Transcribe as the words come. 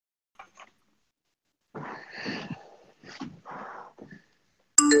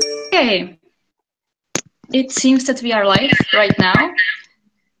Okay, it seems that we are live right now.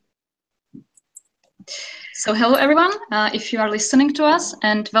 So hello everyone, if you are listening to us,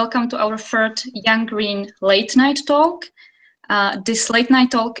 and welcome to our third Young Green late night talk. This late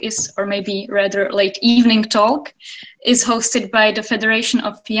night talk is, or maybe rather late evening talk, is hosted by the Federation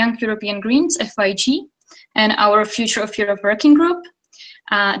of Young European Greens, FYEG, and our Future of Europe working group.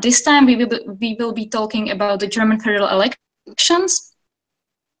 This time we will be talking about the German federal elections.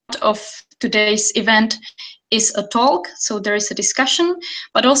 Of today's event is a talk, so there is a discussion,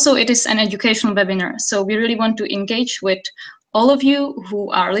 but also it is an educational webinar. So we really want to engage with all of you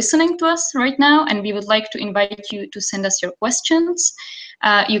who are listening to us right now, and we would like to invite you to send us your questions.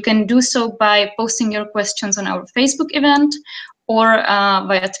 You can do so by posting your questions on our Facebook event or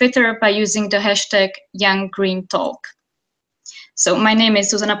via Twitter by using the hashtag YoungGreenTalk. So my name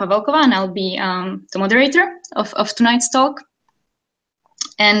is Zuzana Pavelkova, and I'll be the moderator of tonight's talk.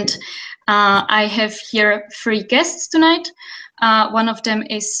 And I have here three guests tonight. One of them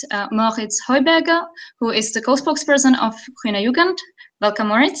is Moritz Heuberger, who is the co-spokesperson of Grüne Jugend. Welcome,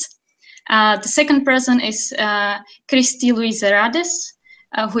 Moritz. The second person is Kristy Louise,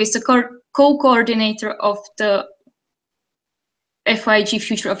 who is the co-coordinator of the FYEG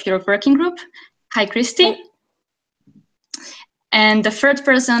Future of Europe working group. Hi, Kristy. And the third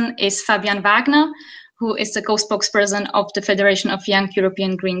person is Fabian Wagner, who is the co-spokesperson of the Federation of Young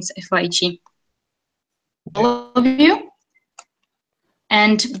European Greens, FYEG. All of you.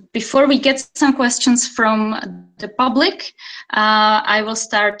 And before we get some questions from the public, I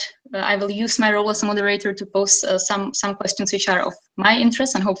will use my role as a moderator to pose some questions which are of my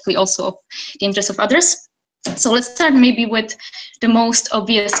interest and hopefully also of the interest of others. So let's start maybe with the most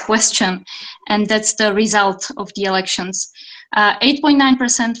obvious question, and that's the result of the elections.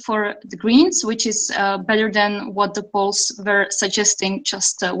 8.9% for the Greens, which is better than what the polls were suggesting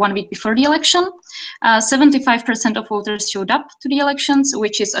just 1 week before the election. 75% of voters showed up to the elections,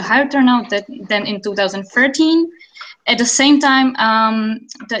 which is a higher turnout than in 2013. At the same time,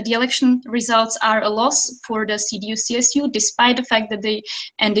 the election results are a loss for the CDU-CSU, despite the fact that they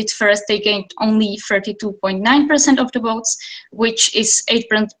ended first. They gained only 32.9% of the votes, which is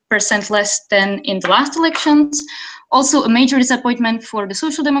 8% less than in the last elections. Also, a major disappointment for the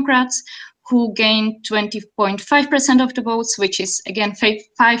Social Democrats, who gained 20.5% of the votes, which is again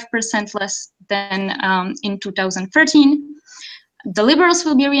 5% less than in 2013. The Liberals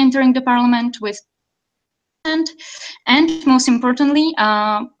will be re-entering the parliament with, and most importantly,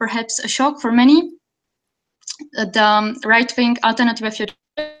 perhaps a shock for many, the right-wing Alternative für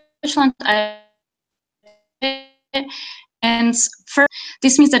Deutschland. And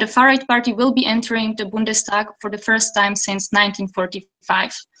this means that the far-right party will be entering the Bundestag for the first time since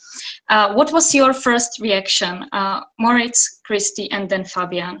 1945. What was your first reaction? Moritz, Kristy, and then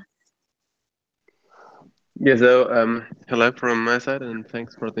Fabian. Yeah, so hello from my side, and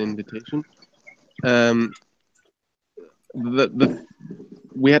thanks for the invitation.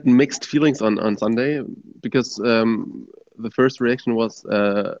 We had mixed feelings on Sunday because the first reaction was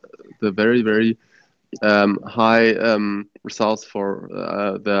the very, very high results for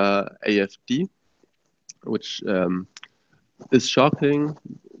the AfD, which is shocking.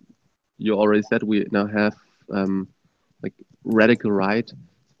 You already said we now have like radical right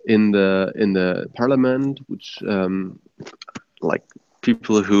in the parliament, which like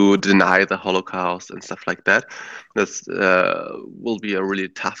people who deny the Holocaust and stuff like that. This will be a really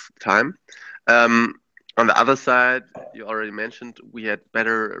tough time. On the other side, you already mentioned we had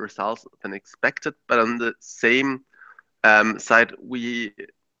better results than expected, but on the same side, we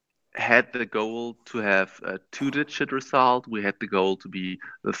had the goal to have a two-digit result. We had the goal to be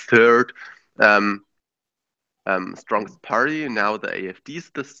the third strongest party. Now the AfD is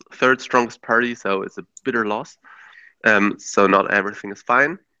the third strongest party, so it's a bitter loss. So not everything is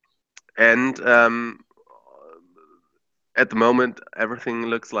fine. And at the moment, everything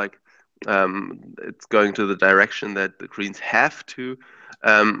looks like it's going to the direction that the Greens have to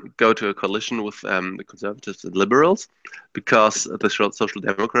go to a coalition with the Conservatives and Liberals, because the Social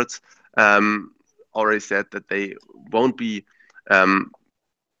Democrats already said that they won't be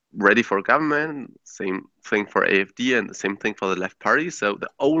ready for government. Same thing for AfD and the same thing for the Left Party. So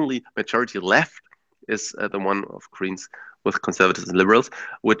the only majority left is the one of Greens with Conservatives and Liberals,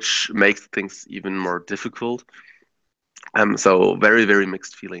 which makes things even more difficult. So very, very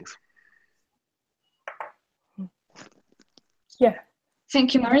mixed feelings. Yeah.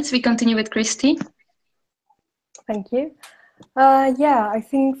 Thank you, Moritz. We continue with Kristy. Thank you. Yeah, I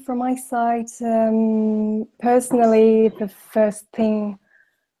think from my side, personally, the first thing,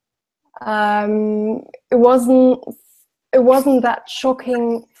 it wasn't that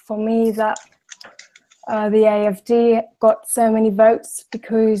shocking for me that the AfD got so many votes,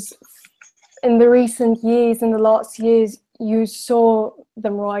 because in the recent years, in the last years, you saw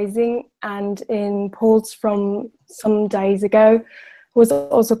them rising, and in polls from some days ago was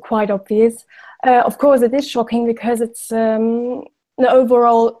also quite obvious. Of course, it is shocking because it's an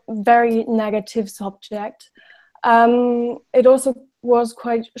overall very negative subject. It also was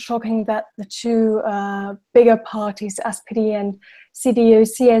quite shocking that the two bigger parties, SPD and CDU,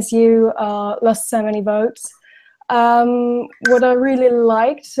 CSU, lost so many votes. What I really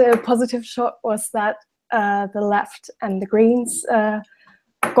liked, a positive shot, was that the left and the Greens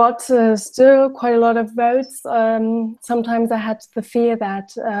got still quite a lot of votes. Sometimes I had the fear that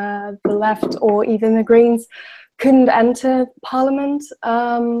the left or even the Greens couldn't enter parliament.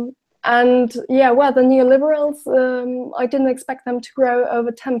 And yeah, well, the neoliberals, I didn't expect them to grow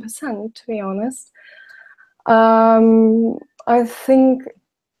over 10%, to be honest. I think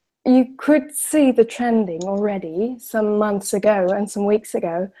you could see the trending already some months ago and some weeks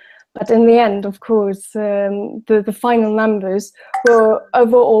ago. But in the end, of course, the final numbers were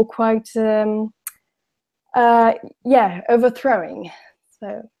overall quite, overthrowing.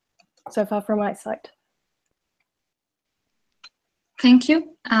 So far from my side. Thank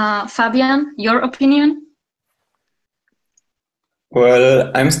you. Fabian, your opinion?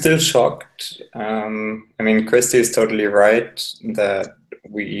 Well, I'm still shocked. I mean, Kristy is totally right that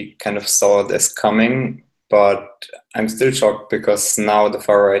we kind of saw this coming, but I'm still shocked because now the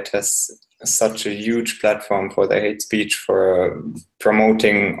far right has such a huge platform for their hate speech, for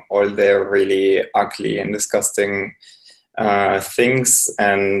promoting all their really ugly and disgusting things.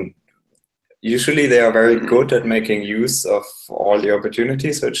 And usually they are very good at making use of all the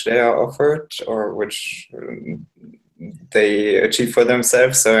opportunities which they are offered or which they achieve for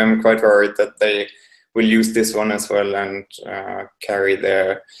themselves. So I'm quite worried that they will use this one as well and carry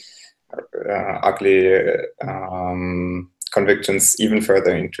their ugly convictions even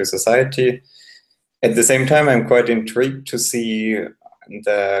further into society. At the same time, I'm quite intrigued to see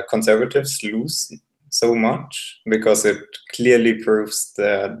the conservatives lose so much, because it clearly proves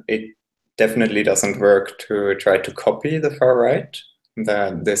that it definitely doesn't work to try to copy the far right,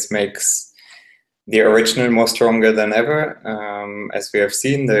 that this makes the original more stronger than ever. As we have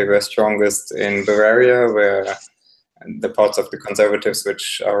seen, they were strongest in Bavaria, where the parts of the conservatives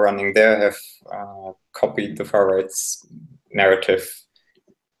which are running there have copied the far right's narrative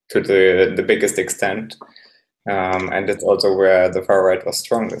to the biggest extent. And it's also where the far right was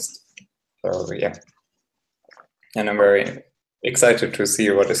strongest. So yeah. And I'm very excited to see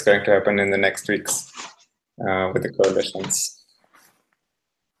what is going to happen in the next weeks with the coalitions.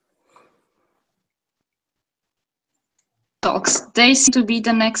 Talks. They seem to be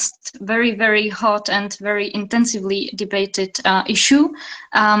the next very, very hot and very intensively debated issue.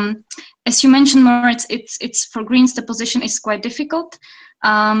 As you mentioned, Moritz, it's for Greens, the position is quite difficult.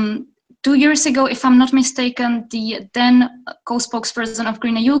 2 years ago, if I'm not mistaken, the then co-spokesperson of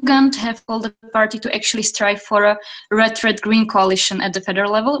Grüne Jugend have called the party to actually strive for a red-red-green coalition at the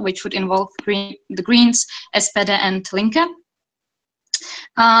federal level, which would involve the Greens, SPD and Linke.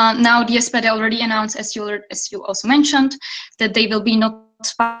 Now the SPD already announced, as you also mentioned, that they will be not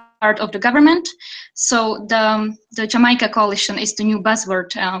part of the government. So the Jamaica coalition is the new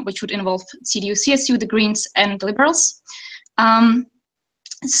buzzword, which would involve CDU, CSU, the Greens and Liberals.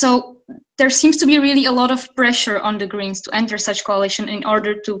 So there seems to be really a lot of pressure on the Greens to enter such coalition in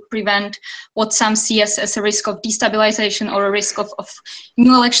order to prevent what some see as a risk of destabilization or a risk of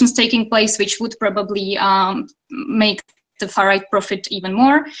new elections taking place, which would probably make the far right profit even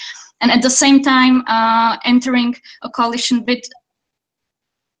more. And at the same time, entering a coalition with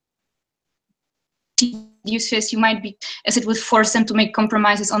CSU might be, as it would force them to make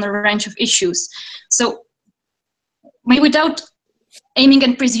compromises on a range of issues. So maybe without aiming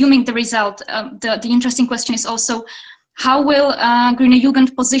and presuming the result, the interesting question is also, how will Grüne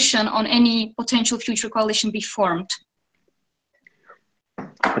Jugend position on any potential future coalition be formed?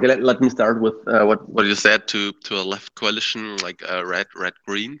 Okay, let me start with what you said to a left coalition, like a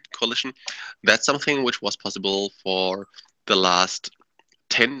red-green coalition. That's something which was possible for the last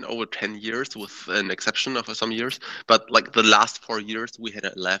over 10 years, with an exception of some years. But like the last 4 years, we had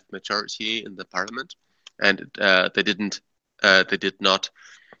a left majority in the parliament, and they did not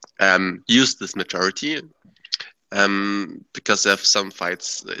use this majority because of some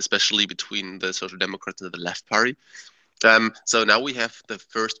fights, especially between the Social Democrats and the Left Party. So now we have the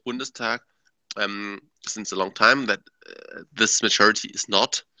first Bundestag since a long time that this majority is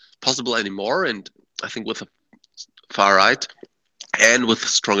not possible anymore. And I think with the far right and with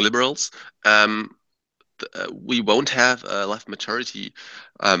strong liberals, we won't have a left majority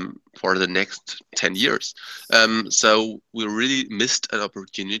for the next 10 years. So we really missed an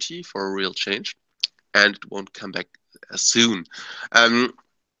opportunity for a real change, and it won't come back as soon.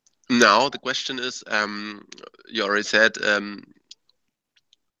 Now the question is, you already said,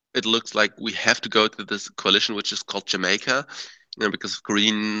 it looks like we have to go to this coalition, which is called Jamaica, because of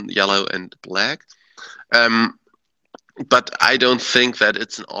green, yellow, and black. But I don't think that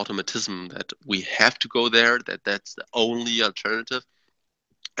it's an automatism that we have to go there, that that's the only alternative.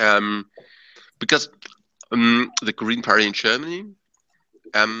 Because the Green Party in Germany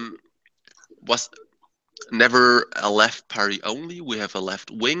was never a left party only. We have a left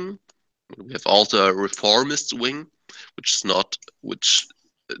wing. We have also a reformist wing, which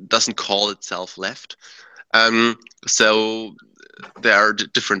doesn't call itself left. So there are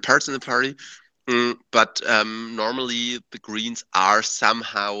different parts in the party. But normally the Greens are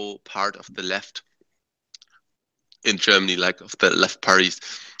somehow part of the left in Germany, like of the left parties,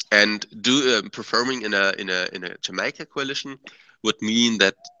 and performing in a Jamaica coalition would mean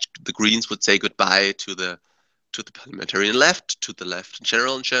that the Greens would say goodbye to the parliamentarian left, to the left in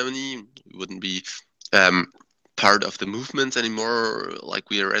general in Germany. We wouldn't be part of the movements anymore, like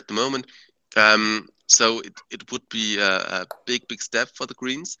we are at the moment. So it would be a big step for the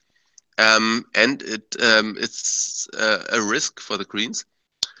Greens. And it's a risk for the Greens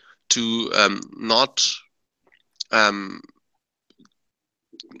to not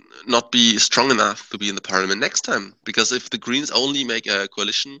be strong enough to be in the parliament next time. Because if the Greens only make a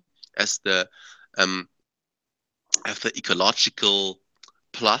coalition as the ecological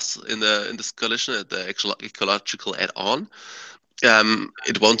plus in this coalition, the actual ecological add-on,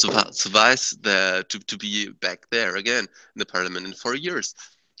 it won't survive to be back there again in the parliament in 4 years.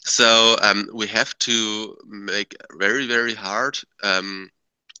 So we have to make very, very hard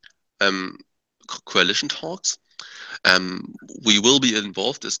coalition talks. We will be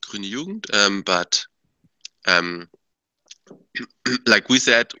involved as Grüne Jugend, but like we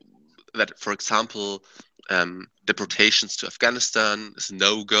said, that for example, deportations to Afghanistan is a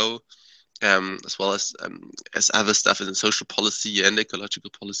no-go, as well as other stuff in social policy and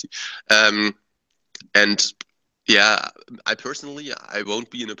ecological policy. And yeah, I personally won't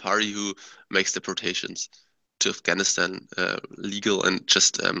be in a party who makes deportations to Afghanistan legal and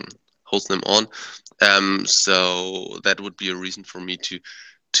just holds them on. So that would be a reason for me to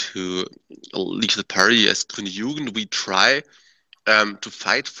leave the party. As Grüne Jugend, we try to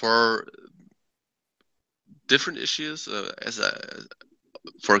fight for different issues,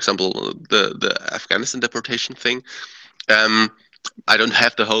 for example, the Afghanistan deportation thing. I don't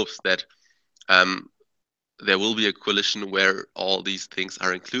have the hopes that there will be a coalition where all these things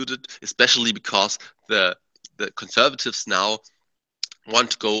are included, especially because the conservatives now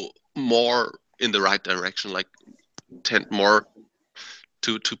want to go more in the right direction, like tend more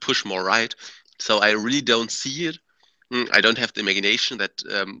to push more right. So I really don't see it. I don't have the imagination that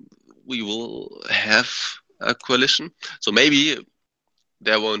we will have a coalition. So maybe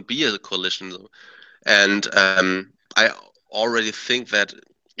there won't be a coalition. And I already think that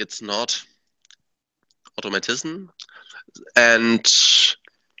it's not automatism. And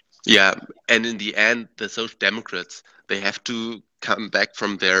yeah, and in the end, the Social Democrats, they have to come back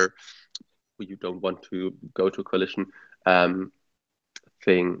from their you don't want to go to a coalition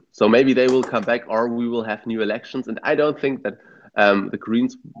thing. So maybe they will come back, or we will have new elections. And I don't think that the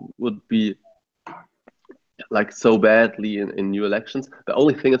Greens would be like so badly in new elections. The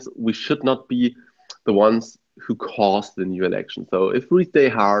only thing is we should not be the ones who cause the new election. So if we stay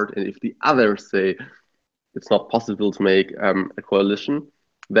hard and if the others say it's not possible to make a coalition,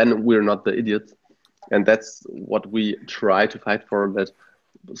 then we're not the idiots. And that's what we try to fight for, that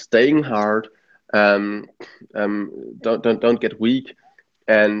staying hard, don't get weak,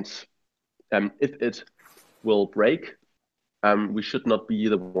 and if it will break, we should not be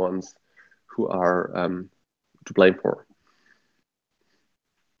the ones who are to blame for.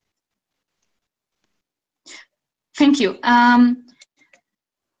 Thank you.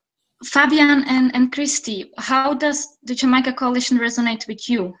 Fabian and Kristy, how does the Jamaica coalition resonate with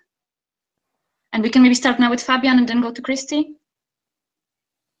you? And we can maybe start now with Fabian and then go to Kristy.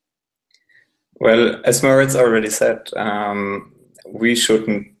 Well, as Moritz already said, we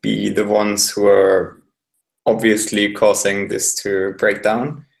shouldn't be the ones who are obviously causing this to break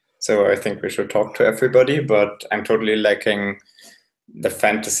down. So I think we should talk to everybody, but I'm totally lacking the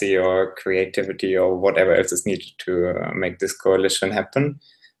fantasy or creativity or whatever else is needed to make this coalition happen.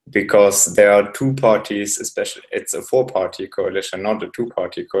 Because there are two parties, especially it's a 4-party coalition, not a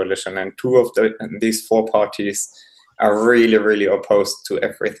 2-party coalition, and two of these 4 parties are really, really opposed to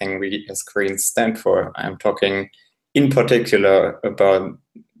everything we as Greens stand for. I'm talking in particular about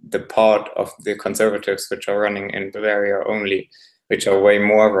the part of the Conservatives which are running in Bavaria only, which are way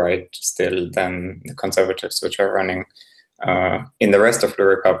more right still than the Conservatives which are running in the rest of the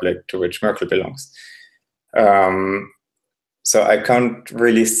Republic, to which Merkel belongs. So I can't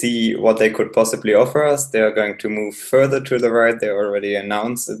really see what they could possibly offer us. They are going to move further to the right. They already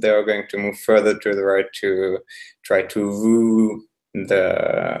announced that they are going to move further to the right to try to woo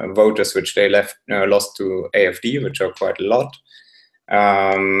the voters which they lost to AfD, which are quite a lot.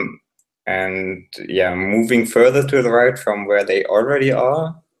 And yeah, moving further to the right from where they already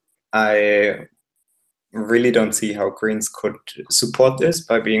are, I really don't see how Greens could support this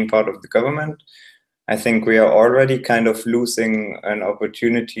by being part of the government. I think we are already kind of losing an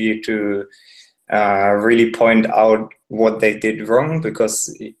opportunity to really point out what they did wrong,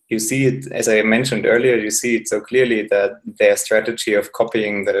 because you see it, as I mentioned earlier, you see it so clearly that their strategy of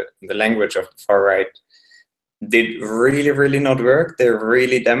copying the language of the far right did really, really not work. They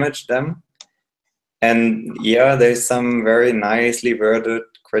really damaged them. And yeah, there's some very nicely worded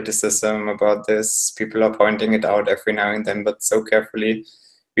criticism about this. People are pointing it out every now and then, but so carefully.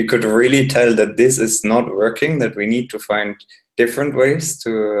 We could really tell that this is not working, that we need to find different ways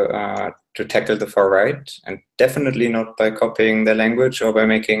to tackle the far right, and definitely not by copying their language or by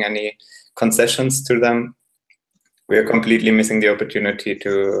making any concessions to them. We are completely missing the opportunity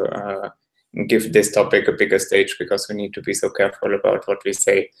to give this topic a bigger stage, because we need to be so careful about what we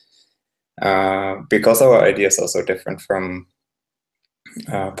say, because our ideas are so different from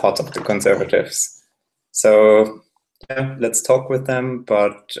parts of the Conservatives. So yeah, let's talk with them,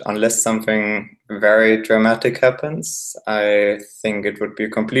 but unless something very dramatic happens, I think it would be a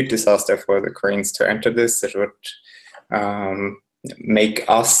complete disaster for the Greens to enter this. It would make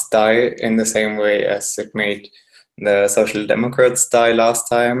us die in the same way as it made the Social Democrats die last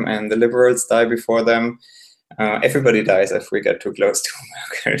time and the Liberals die before them. Everybody dies if we get too close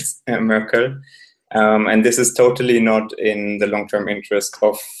to Merkel. And this is totally not in the long-term interest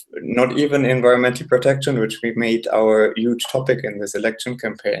of not even environmental protection, which we made our huge topic in this election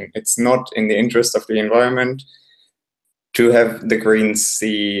campaign. It's not in the interest of the environment to have the Greens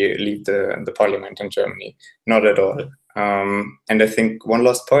leave the parliament in Germany. Not at all. And I think one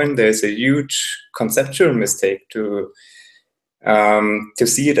last point, there's a huge conceptual mistake to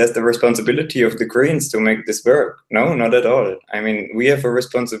see it as the responsibility of the Greens to make this work. No, not at all. I mean, we have a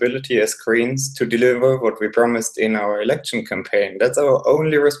responsibility as Greens to deliver what we promised in our election campaign. That's our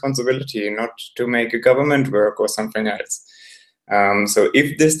only responsibility, not to make a government work or something else. So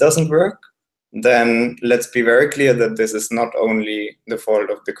if this doesn't work, then let's be very clear that this is not only the fault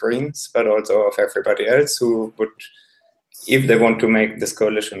of the Greens, but also of everybody else who would, if they want to make this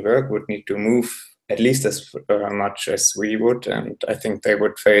coalition work, would need to move at least as much as we would, and I think they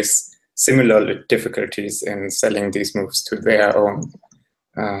would face similar difficulties in selling these moves to their own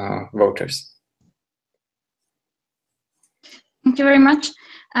voters. Thank you very much.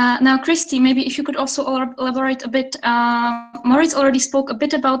 Now, Kristy, maybe if you could also elaborate a bit. Moritz already spoke a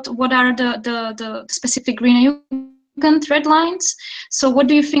bit about what are the specific Grüne Jugend red lines. So what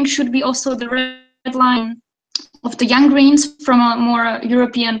do you think should be also the red line of the young Greens from a more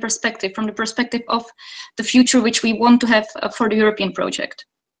European perspective, from the perspective of the future which we want to have for the European project?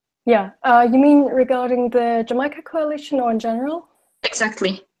 Yeah, you mean regarding the Jamaica coalition or in general?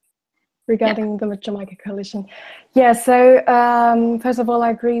 Exactly. Regarding the Jamaica coalition. Yeah, so first of all,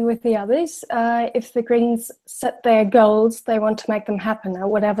 I agree with the others. If the Greens set their goals, they want to make them happen. Now,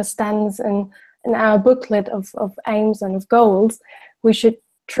 whatever stands in our booklet of aims and of goals, we should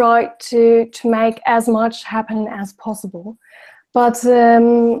try to make as much happen as possible. But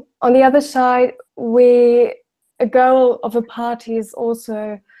on the other side, a goal of a party is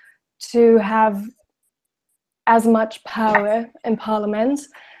also to have as much power in parliament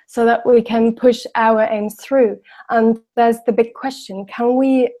so that we can push our aims through. And there's the big question, can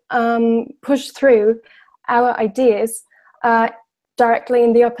we push through our ideas directly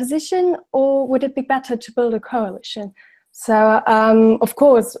in the opposition, or would it be better to build a coalition? So, of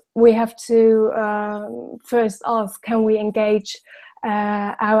course, we have to first ask, can we engage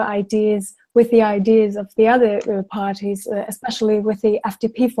our ideas with the ideas of the other parties, especially with the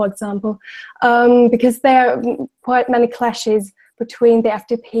FDP, for example, because there are quite many clashes between the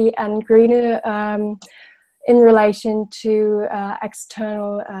FDP and Grüne in relation to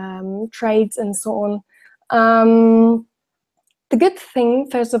external trades and so on. The good thing,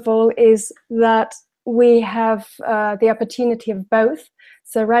 first of all, is that we have the opportunity of both.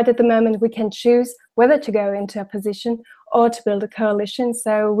 So right at the moment, we can choose whether to go into opposition or to build a coalition.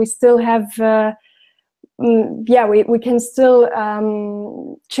 So we still have yeah, we can still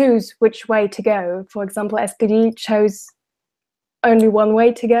choose which way to go. For example, SPD chose only one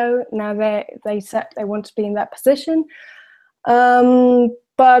way to go. Now they said they want to be in that position.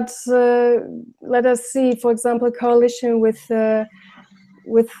 But let us see, for example, a coalition with the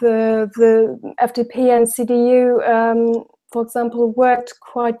FDP and CDU, for example, worked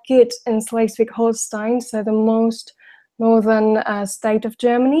quite good in Schleswig-Holstein, so the most northern state of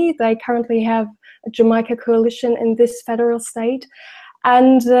Germany. They currently have a Jamaica coalition in this federal state.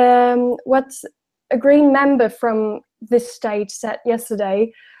 And what a Green member from this state said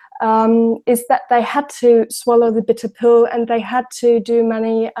yesterday is that they had to swallow the bitter pill and they had to do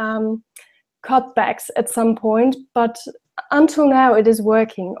many cutbacks at some point, but until now it is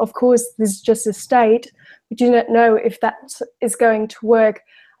working. Of course, this is just a state. We do not know if that is going to work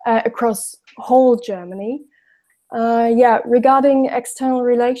across whole Germany. Yeah, regarding external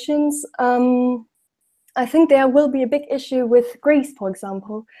relations, I think there will be a big issue with Greece, for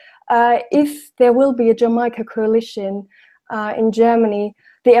example. If there will be a Jamaica coalition in Germany,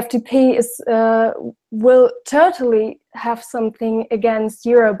 the FDP will totally have something against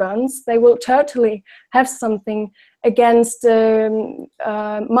Eurobonds. They will totally have something against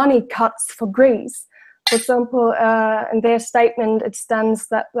money cuts for Greece. For example, in their statement, it stands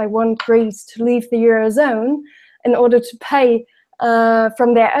that they want Greece to leave the Eurozone in order to pay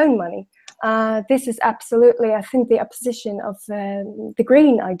from their own money. This is absolutely, I think, the opposition of the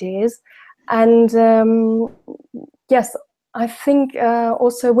Green ideas. And yes, I think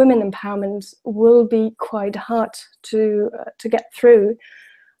also women empowerment will be quite hard to get through,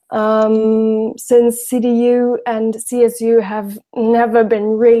 since CDU and CSU have never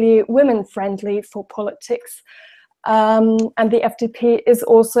been really women-friendly for politics. And the FDP is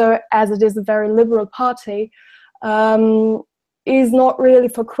also, as it is a very liberal party, is not really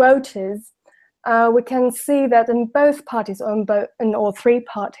for quotas. We can see that in both parties, or in all three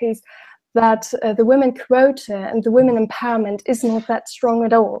parties, that the women quota and the women empowerment is not that strong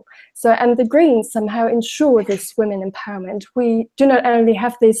at all. So, and the Greens somehow ensure this women empowerment. We do not only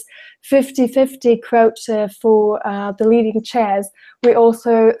have this 50-50 quota for the leading chairs, we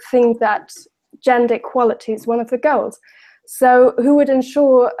also think that gender equality is one of the goals. So who would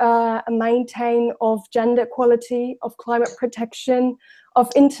ensure a maintain of gender equality, of climate protection,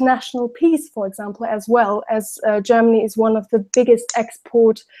 of international peace, for example, as well, as Germany is one of the biggest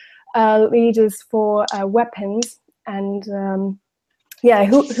export leaders for weapons, and yeah,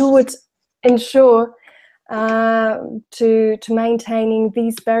 who would ensure to maintaining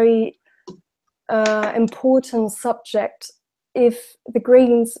these very important subjects if the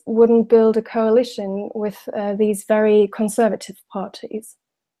Greens wouldn't build a coalition with these very conservative parties?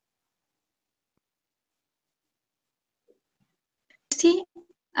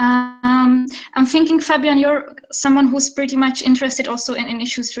 I'm thinking, Fabian, you're someone who's pretty much interested also in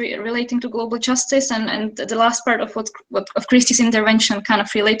issues relating to global justice, and the last part of what of Kristy's intervention kind of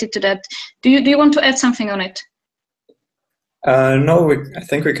related to that. Do you want to add something on it? No, I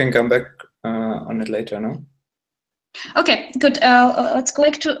think we can come back on it later, no? Okay, good. Let's go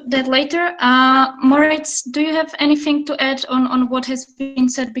back to that later. Moritz, do you have anything to add on what has been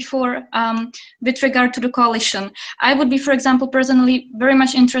said before with regard to the coalition? I would be, for example, personally very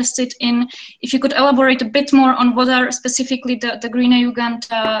much interested in if you could elaborate a bit more on what are specifically the Grüne Jugend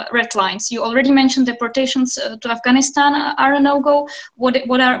red lines. You already mentioned deportations to Afghanistan are a no-go. What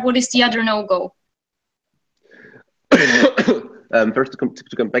is the other no-go? First,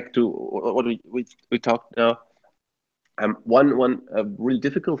 to come back to what we talked now. One really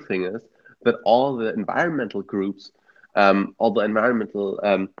difficult thing is that all the environmental groups, all the environmental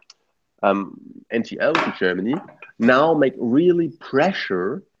NGOs in Germany now make really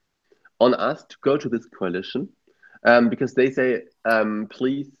pressure on us to go to this coalition, because they say,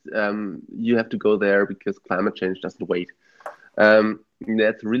 please, you have to go there because climate change doesn't wait.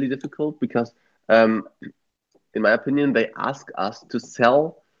 That's really difficult because, in my opinion, they ask us to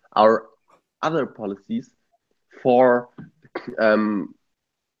sell our other policies for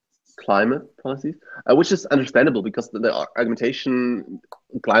climate policies, which is understandable because the argumentation,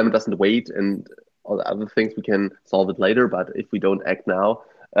 climate doesn't wait and all the other things, we can solve it later, but if we don't act now,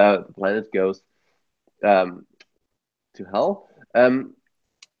 the planet goes to hell.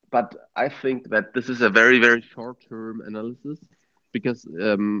 But I think that this is a very, very short-term analysis because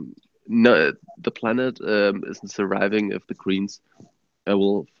no, the planet isn't surviving if the Greens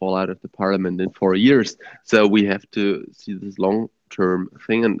will fall out of the parliament in 4 years. So we have to see this long-term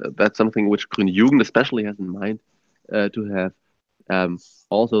thing, and that's something which Grüne Jugend especially has in mind, to have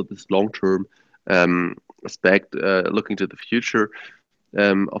also this long-term aspect, looking to the future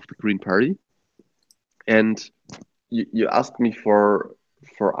of the Green Party. And you asked me for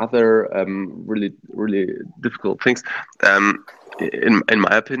other really difficult things. In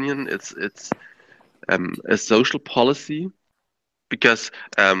my opinion, it's a social policy, because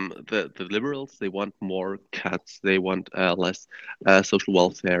the liberals, they want more cuts, they want less social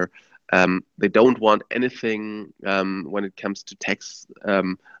welfare. They don't want anything when it comes to tax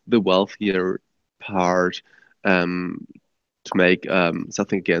the wealthier part, to make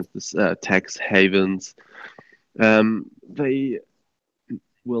something against this tax havens. They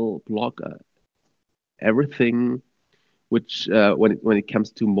will block everything which when it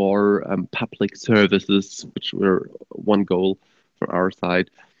comes to more public services, which were one goal from our side.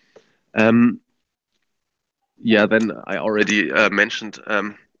 Yeah, then I already mentioned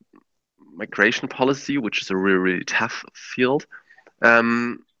migration policy, which is a really tough field.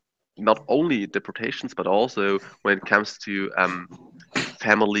 Not only deportations, but also when it comes to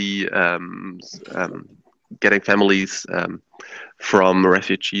family, getting families from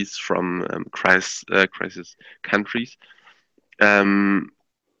refugees from crisis countries.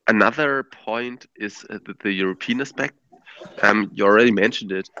 Another point is the European aspect. You already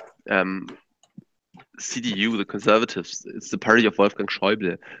mentioned it. CDU, the Conservatives, it's the party of Wolfgang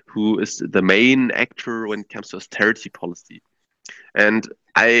Schäuble, who is the main actor when it comes to austerity policy. And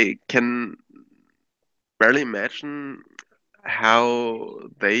I can barely imagine how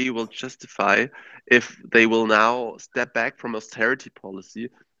they will justify if they will now step back from austerity policy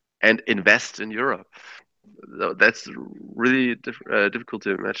and invest in Europe. That's really difficult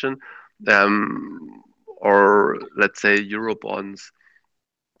to imagine. Or let's say Eurobonds,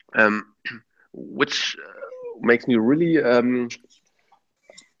 which makes me really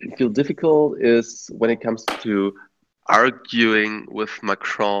feel difficult is when it comes to arguing with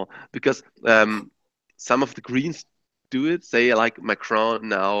Macron, because some of the Greens do it, say like Macron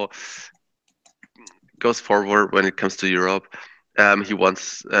now goes forward when it comes to Europe. He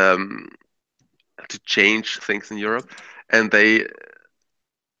wants to change things in Europe, and they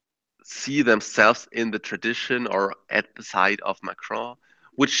see themselves in the tradition or at the side of Macron,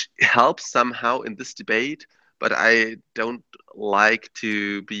 which helps somehow in this debate. But I don't like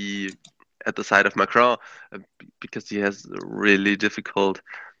to be at the side of Macron because he has really difficult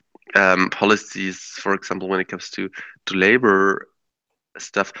policies, for example, when it comes to labor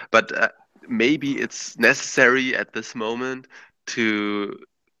stuff. But maybe it's necessary at this moment to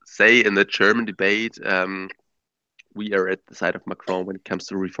say in the German debate, we are at the side of Macron when it comes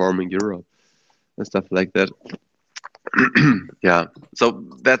to reforming Europe and stuff like that. Yeah, so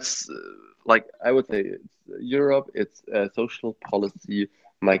that's like I would say it's Europe, it's social policy,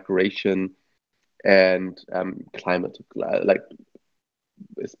 migration, and climate, like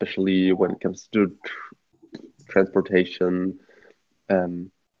especially when it comes to transportation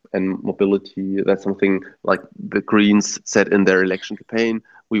and mobility. That's something like the Greens said in their election campaign.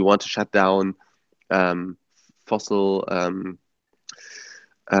 We want to shut down fossil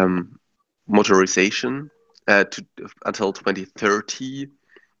motorization until 2030,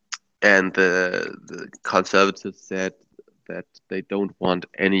 and the Conservatives said that they don't want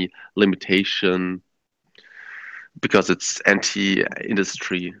any limitation because it's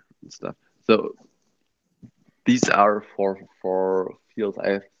anti-industry and stuff. So these are for fields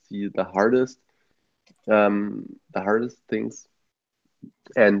I see the hardest things.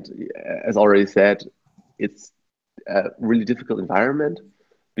 And as already said, it's a really difficult environment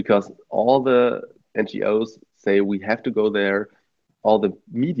because all the NGOs say we have to go there. All the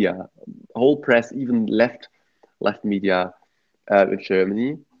media, whole press, even left media in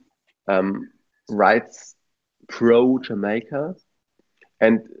Germany writes pro-Jamaica.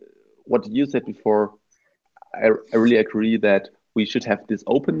 And what you said before, I really agree that we should have this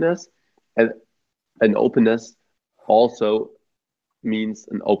openness, and an openness also means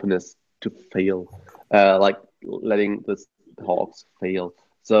an openness to fail, like letting the talks fail.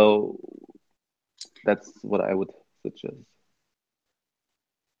 So that's what I would suggest.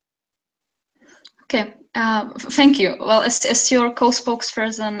 Okay, thank you. Well, as your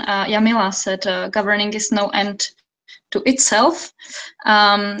co-spokesperson Jamila said, governing is no end to itself.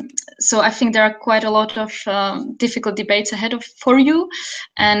 So I think there are quite a lot of difficult debates ahead for you,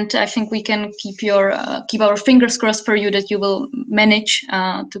 and I think we can keep our fingers crossed for you that you will manage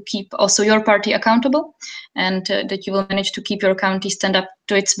to keep also your party accountable, and that you will manage to keep your county stand up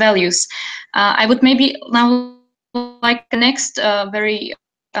to its values. I would maybe now like the next very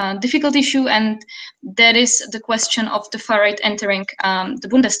difficult issue, and that is the question of the far right entering the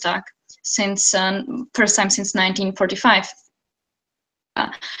Bundestag since first time since 1945.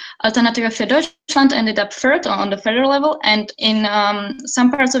 Alternative für Deutschland ended up third on the federal level, and in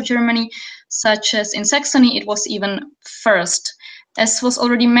some parts of Germany, such as in Saxony, it was even first. As was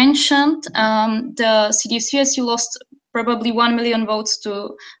already mentioned, the CDU-CSU lost probably 1 million votes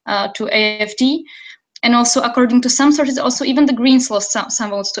to AfD. And also, according to some sources, also even the Greens lost some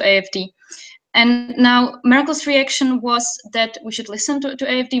votes to AfD. And now Merkel's reaction was that we should listen to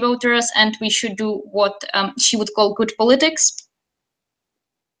AfD voters and we should do what she would call good politics.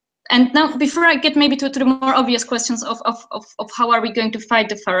 And now, before I get maybe to the more obvious questions of how are we going to fight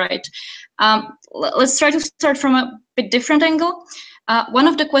the far right, let's try to start from a bit different angle. One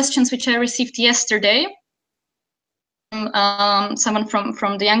of the questions which I received yesterday, someone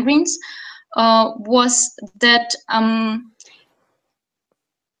from the Young Greens, was that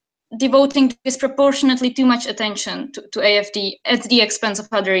devoting disproportionately too much attention to AfD at the expense of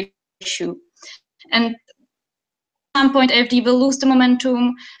other issues. And at some point, AfD will lose the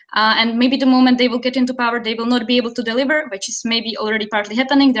momentum, and maybe the moment they will get into power, they will not be able to deliver, which is maybe already partly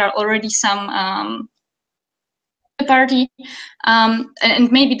happening. There are already some party, and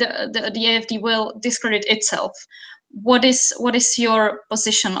maybe the AfD will discredit itself. What is your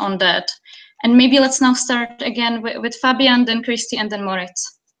position on that? And maybe let's now start again with Fabian, then Kristy, and then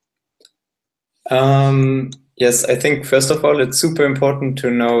Moritz. Yes, I think first of all, it's super important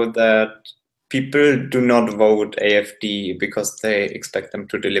to know that people do not vote AfD because they expect them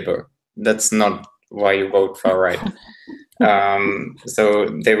to deliver. That's not why you vote far right. So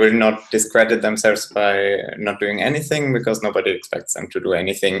they will not discredit themselves by not doing anything because nobody expects them to do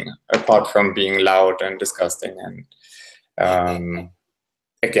anything apart from being loud and disgusting and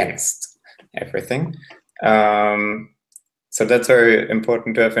against everything. So that's very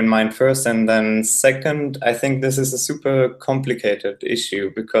important to have in mind first. And then second, I think this is a super complicated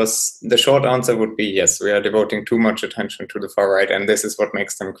issue because the short answer would be, yes, we are devoting too much attention to the far right and this is what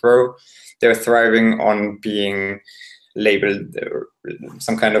makes them grow. They're thriving on being labeled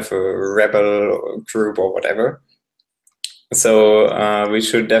some kind of a rebel group or whatever. So we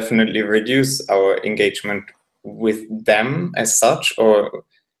should definitely reduce our engagement with them as such, or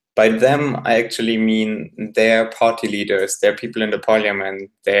by them, I actually mean their party leaders, their people in the parliament,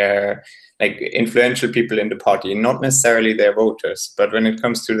 their like influential people in the party, not necessarily their voters. But when it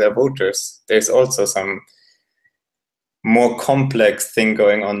comes to their voters, there's also some more complex thing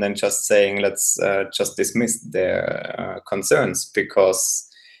going on than just saying, let's just dismiss their concerns, because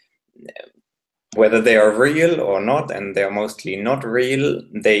whether they are real or not, and they're mostly not real,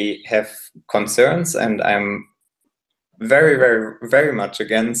 they have concerns, and I'm very, very, very much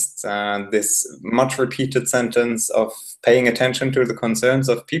against this much repeated sentence of paying attention to the concerns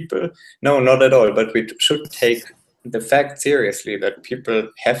of people. No, not at all, but we should take the fact seriously that people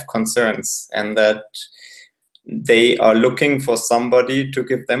have concerns and that they are looking for somebody to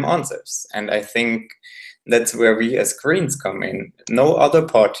give them answers. And I think that's where we as Greens come in. No other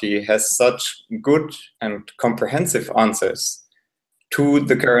party has such good and comprehensive answers to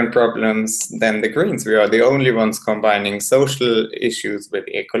the current problems than the Greens. We are the only ones combining social issues with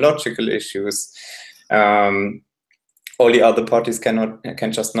ecological issues. All the other parties can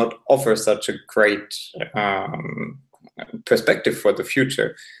just not offer such a great perspective for the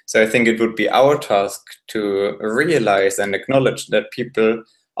future. So I think it would be our task to realize and acknowledge that people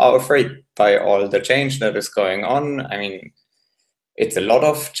are afraid by all the change that is going on. I mean, it's a lot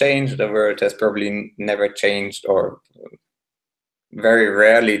of change. The world has probably never changed, or very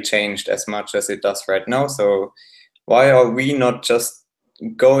rarely changed as much as it does right now. So why are we not just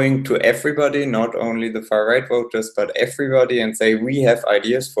going to everybody, not only the far right voters, but everybody, and say, we have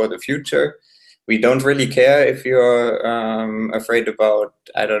ideas for the future. We don't really care if you're afraid about,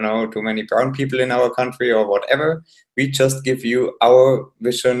 I don't know, too many brown people in our country or whatever. We just give you our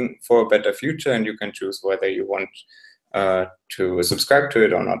vision for a better future, and you can choose whether you want to subscribe to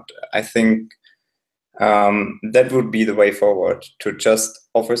it or not. I think that would be the way forward, to just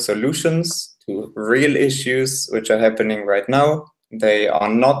offer solutions to real issues which are happening right now. They are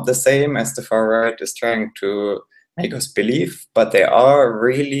not the same as the far right is trying to make us believe, but they are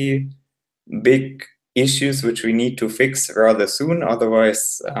really big issues which we need to fix rather soon.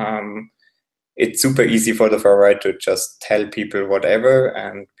 Otherwise, it's super easy for the far right to just tell people whatever,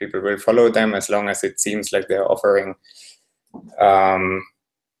 and people will follow them as long as it seems like they're offering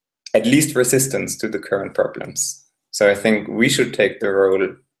at least resistance to the current problems. So I think we should take the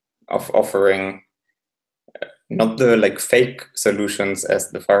role of offering not the like fake solutions as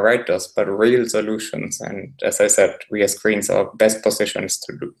the far right does, but real solutions. And as I said, we as Greens are best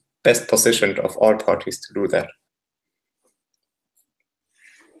positioned of all parties to do that.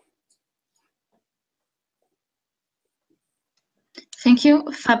 Thank you,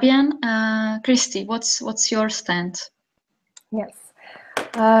 Fabian. Kristy, what's your stand? Yes.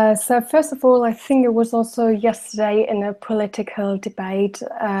 So first of all, I think it was also yesterday in a political debate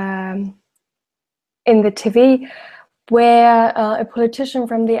in the TV, where a politician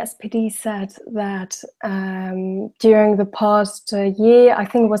from the SPD said that during the past year, I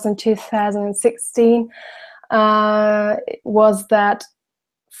think it was in 2016, was that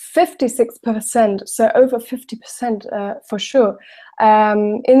 56%, so over 50% for sure,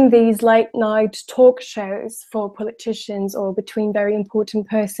 in these late night talk shows for politicians or between very important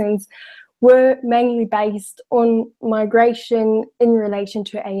persons were mainly based on migration in relation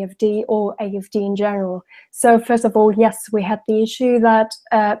to AFD or AFD in general. So first of all, yes, we had the issue that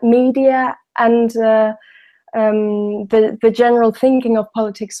media and the general thinking of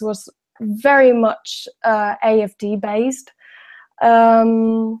politics was very much AFD based.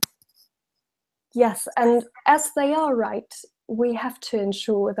 Yes, and as they are right, we have to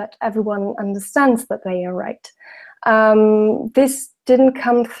ensure that everyone understands that they are right. This didn't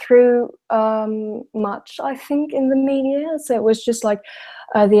come through much, I think, in the media. So it was just like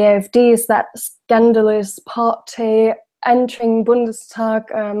the AfD is that scandalous party entering Bundestag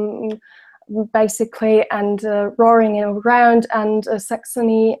basically and roaring around, and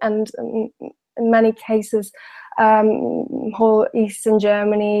Saxony and in many cases whole Eastern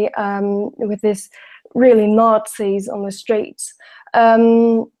Germany with this really Nazis on the streets.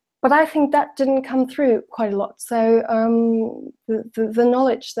 But I think that didn't come through quite a lot. So the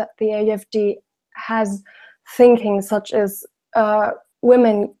knowledge that the AfD has thinking such as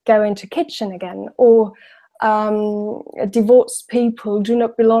women go into kitchen again, or divorced people do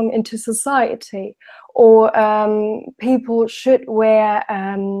not belong into society, or people should wear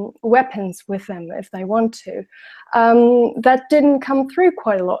weapons with them if they want to. That didn't come through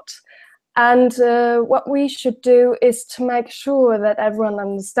quite a lot. And what we should do is to make sure that everyone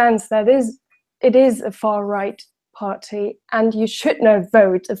understands that it is a far-right party, and you should not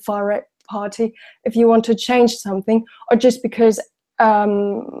vote a far-right party if you want to change something, or just because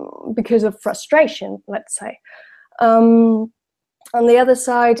of frustration, let's say. On the other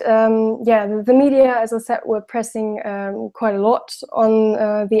side, yeah, the media, as I said, were pressing quite a lot on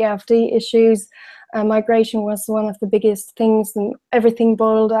the AfD issues. Migration was one of the biggest things, and everything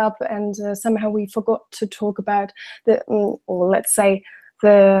boiled up, and somehow we forgot to talk about or let's say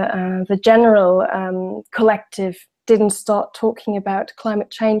the general collective didn't start talking about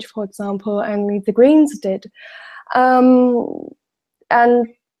climate change, for example, only the Greens did. And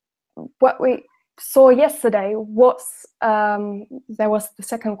what we saw yesterday was, there was the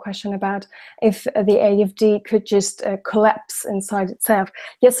second question about if the AfD could just collapse inside itself.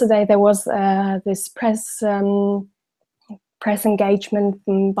 Yesterday there was this press engagement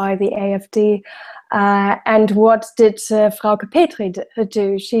by the AfD, and what did Frauke Petry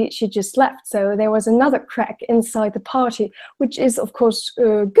do? She just left. So there was another crack inside the party, which is of course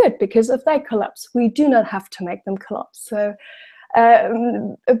good, because if they collapse, we do not have to make them collapse. So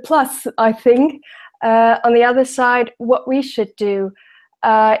plus, I think, on the other side, what we should do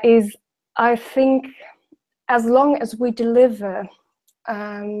is, I think, as long as we deliver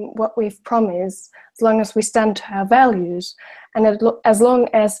what we've promised, as long as we stand to our values, and as long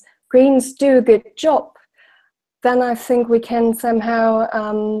as Greens do a good job, then I think we can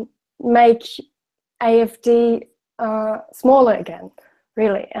somehow make AfD smaller again,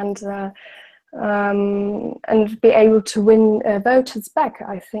 really, and be able to win voters back.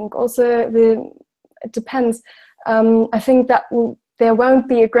 I think also it depends. I think that there won't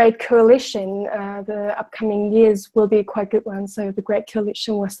be a great coalition. The upcoming years will be a quite good one. So the great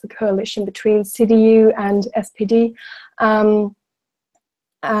coalition was the coalition between CDU and SPD.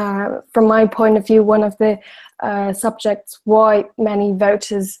 From my point of view, one of the subjects why many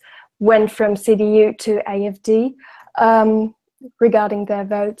voters went from CDU to AfD regarding their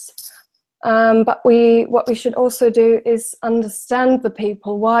votes. But what we should also do is understand the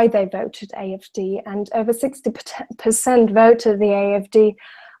people, why they voted AfD, and over 60% voted the AfD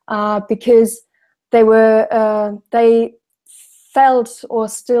because they felt or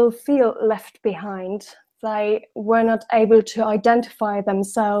still feel left behind. They were not able to identify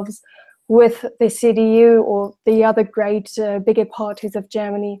themselves with the CDU or the other great bigger parties of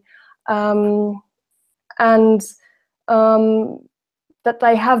Germany, and that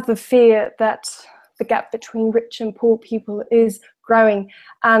they have the fear that the gap between rich and poor people is growing.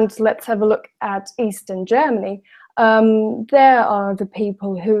 And let's have a look at Eastern Germany. There are the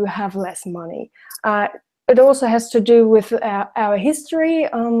people who have less money. It also has to do with our history.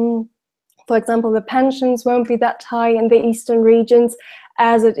 For example, the pensions won't be that high in the eastern regions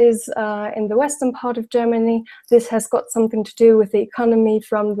as it is in the western part of Germany. This has got something to do with the economy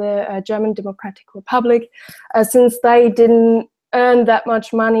from the German Democratic Republic, since they didn't earn that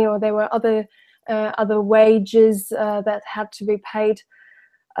much money, or there were other wages that had to be paid.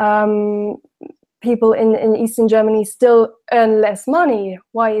 People in Eastern Germany still earn less money.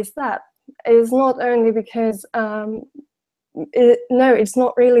 Why is that? It's not only because it's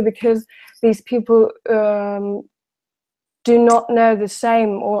not really because these people do not know the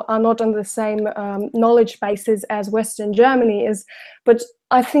same or are not on the same knowledge basis as Western Germany is, but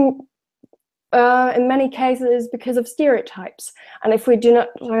I think in many cases because of stereotypes. And if we do not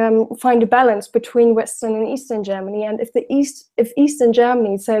find a balance between Western and Eastern Germany, and if Eastern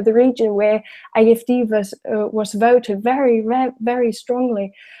Germany, so the region where AfD was voted very, very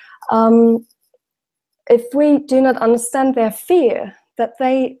strongly, if we do not understand their fear, that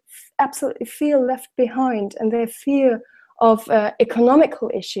they absolutely feel left behind, and their fear of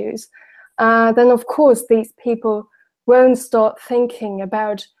economical issues, then of course these people won't start thinking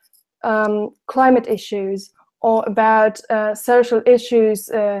about climate issues, or about social issues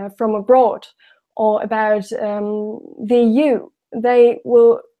from abroad, or about the EU. They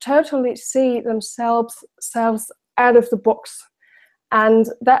will totally see themselves out of the box. And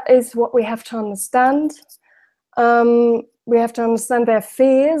that is what we have to understand. We have to understand their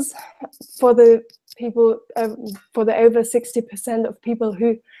fears for the people, for the over 60% of people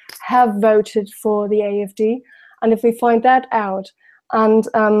who have voted for the AfD. And if we find that out, and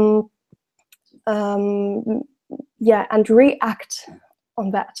and react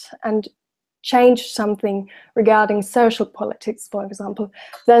on that, and change something regarding social politics, for example,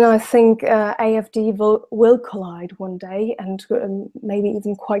 then I think AfD will collide one day, and maybe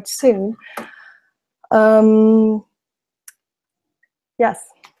even quite soon. Yes.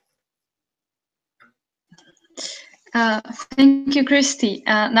 Thank you, Kristy.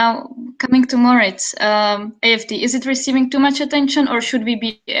 Now, coming to Moritz, AfD, is it receiving too much attention, or should we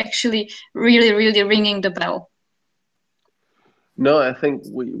be actually really, really ringing the bell? No, I think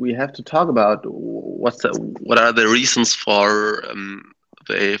we have to talk about what are the reasons for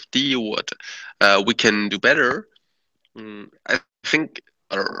the AfD, what we can do better. I think,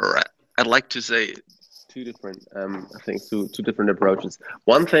 or I'd like to say two different two different approaches.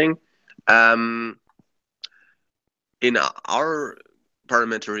 One thing, in our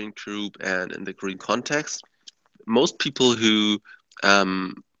parliamentary group and in the Green context, most people who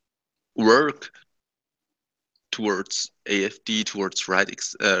work towards AfD, towards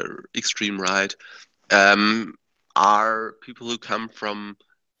extreme right, are people who come from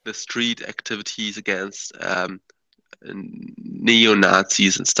the street activities against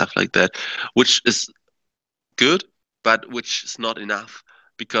neo-Nazis and stuff like that, which is good, but which is not enough,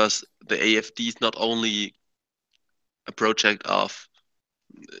 because the AfD is not only a project of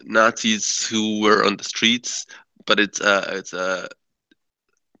Nazis who were on the streets, but it's a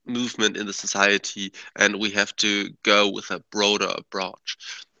movement in the society, and we have to go with a broader approach.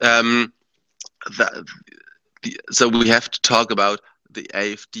 So we have to talk about the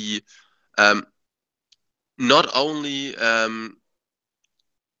AfD, not only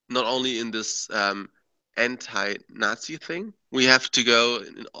in this anti-Nazi thing. We have to go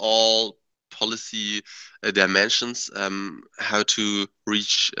in all policy dimensions, how to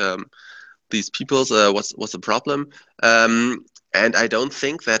reach these peoples, what's the problem. And I don't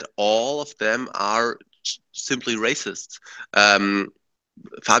think that all of them are simply racist.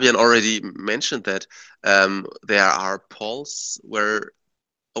 Fabian already mentioned that there are polls where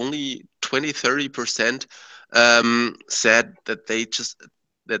only 20-30% said that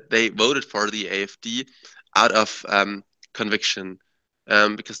they voted for the AfD out of conviction,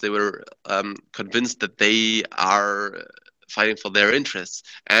 because they were convinced that they are fighting for their interests,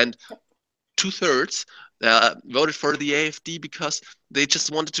 and 2/3 voted for the AfD because they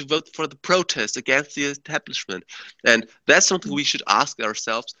just wanted to vote for the protest against the establishment. And that's something we should ask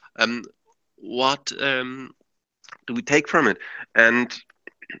ourselves, what do we take from it? And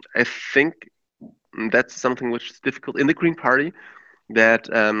I think that's something which is difficult in the Green Party, that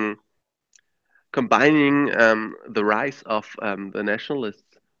combining the rise of the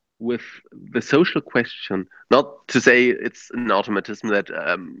nationalists with the social question, not to say it's an automatism that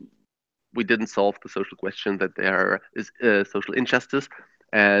we didn't solve the social question, that there is social injustice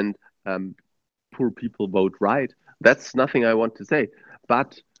and poor people vote right. That's nothing I want to say.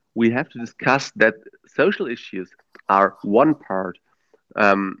 But we have to discuss that social issues are one part,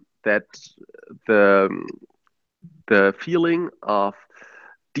 that the feeling of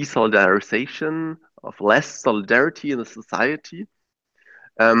desolidarization, of less solidarity in the society,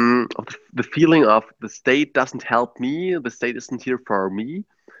 of the feeling of the state doesn't help me, the state isn't here for me,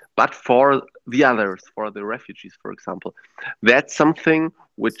 but for the others, for the refugees, for example. That's something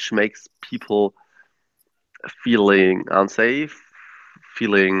which makes people feeling unsafe,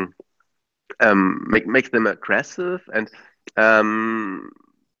 feeling makes them aggressive, and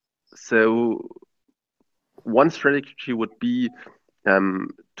so one strategy would be to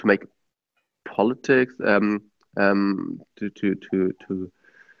make politics to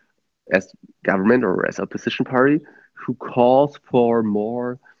as government or as opposition party who calls for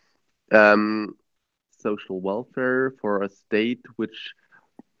more social welfare, for a state which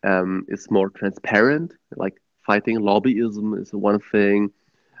is more transparent, like fighting lobbyism is one thing,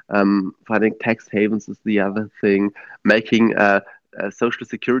 fighting tax havens is the other thing, making a social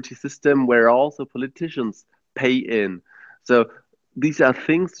security system where also politicians pay in. So these are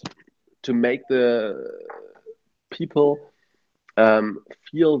things to make the people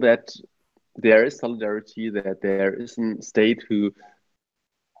feel that there is solidarity, that there is a state who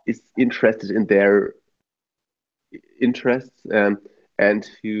is interested in their interests and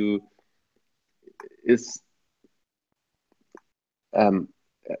who is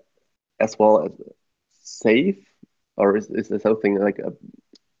as well as safe, or is there something like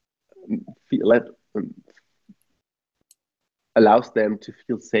allows them to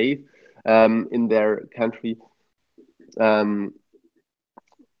feel safe in their country, and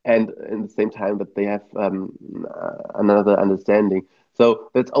in the same time that they have another understanding.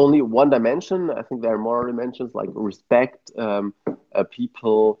 So that's only one dimension. I think there are more dimensions like respect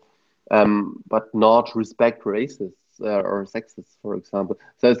people, but not respect racists or sexists, for example.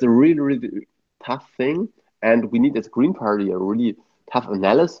 So it's a really, really tough thing, and we need as Green Party a really tough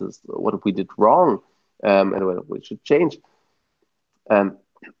analysis of what we did wrong and what we should change.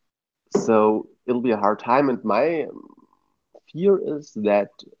 So it'll be a hard time, and my fear is that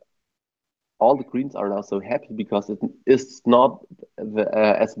all the Greens are now so happy because it is not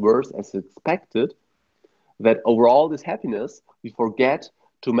as worse as expected, that overall this happiness, we forget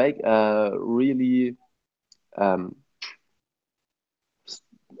to make a really an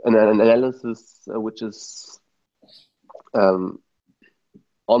analysis which is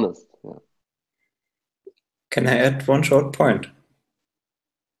honest. Yeah. Can I add one short point?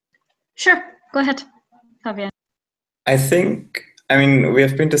 Sure, go ahead, Fabian. I think, I mean, we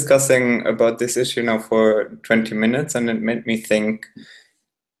have been discussing about this issue now for 20 minutes, and it made me think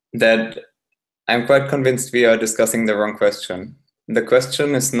that I'm quite convinced we are discussing the wrong question. The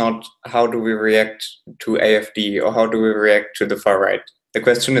question is not how do we react to AfD or how do we react to the far right. The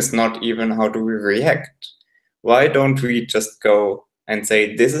question is not even how do we react. Why don't we just go and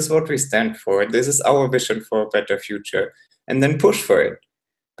say, this is what we stand for, this is our vision for a better future, and then push for it?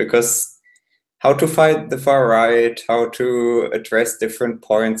 Because how to fight the far right, how to address different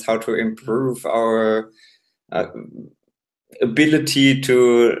points, how to improve our ability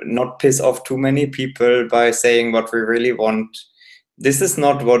to not piss off too many people by saying what we really want. This is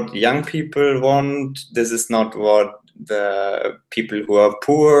not what young people want. This is not what the people who are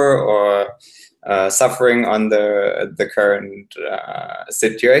poor or suffering on the current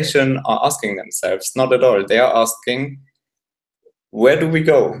situation are asking themselves. Not at all. They are asking, where do we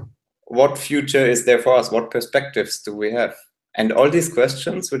go? What future is there for us? What perspectives do we have? And all these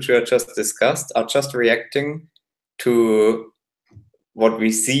questions, which we have just discussed, are just reacting to what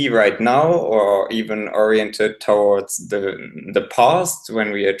we see right now, or even oriented towards the past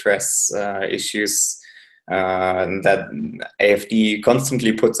when we address issues that AfD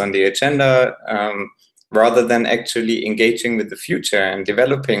constantly puts on the agenda, rather than actually engaging with the future and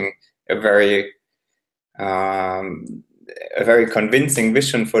developing a very convincing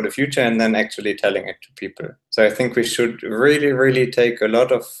vision for the future and then actually telling it to people. So I think we should really, really take a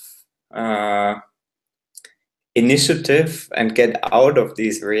lot of initiative and get out of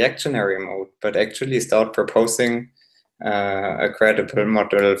this reactionary mode, but actually start proposing a credible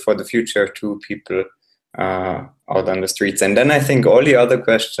model for the future to people out on the streets. And then I think all the other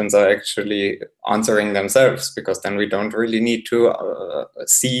questions are actually answering themselves, because then we don't really need to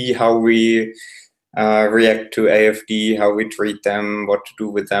see how we react to AfD, how we treat them, what to do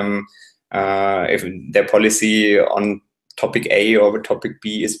with them, if their policy on topic A or topic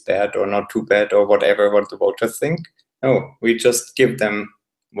B is bad or not too bad or whatever, what the voters think. No, we just give them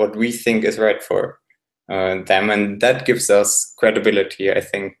what we think is right for them, and that gives us credibility, I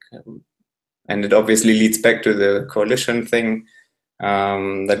think. And it obviously leads back to the coalition thing,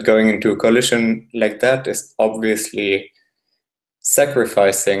 that going into a coalition like that is obviously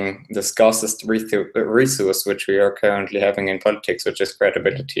sacrificing the scarcest resource which we are currently having in politics, which is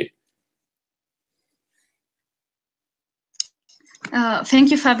credibility.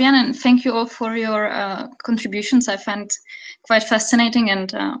 Thank you, Fabian, and thank you all for your contributions. I find quite fascinating,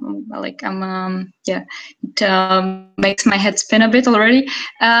 and it makes my head spin a bit already.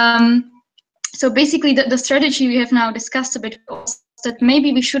 So basically, the strategy we have now discussed a bit was that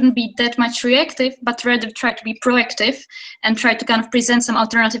maybe we shouldn't be that much reactive, but rather try to be proactive and try to kind of present some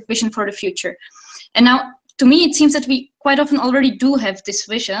alternative vision for the future. And now, to me, it seems that we quite often already do have this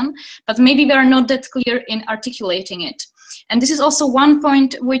vision, but maybe we are not that clear in articulating it. And this is also one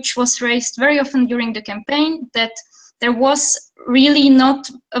point which was raised very often during the campaign, that there was really not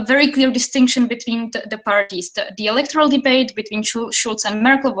a very clear distinction between the parties. The electoral debate between Schulz and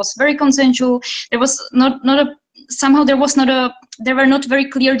Merkel was very consensual. There was there were not very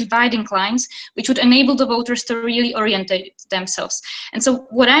clear dividing lines which would enable the voters to really orientate themselves. And so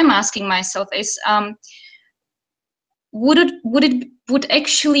what I'm asking myself is, would it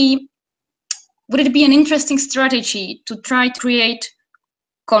be an interesting strategy to try to create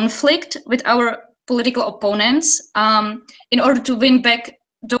conflict with our political opponents in order to win back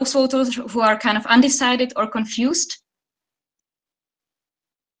those voters who are kind of undecided or confused?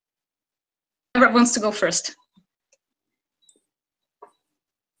 Whoever wants to go first.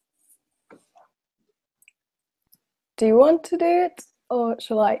 Do you want to do it, or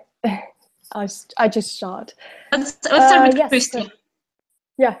shall I? I just start. Let's start with yes, Kristy.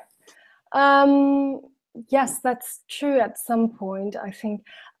 Yeah. Yes, that's true at some point, I think.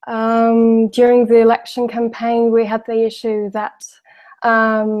 During the election campaign, we had the issue that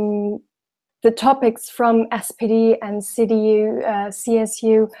the topics from SPD and CDU,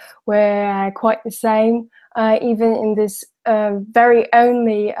 CSU were quite the same. Even in this very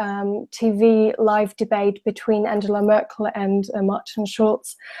only TV live debate between Angela Merkel and Martin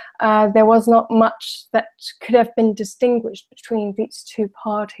Schulz, there was not much that could have been distinguished between these two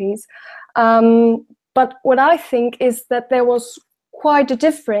parties. But what I think is that there was quite a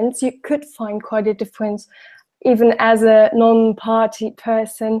difference. You could find quite a difference, even as a non-party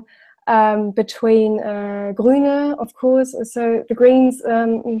person, between Grüne, of course. So the Greens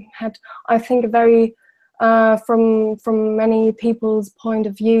had, I think, a very from many people's point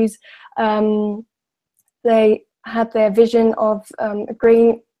of views, they had their vision of a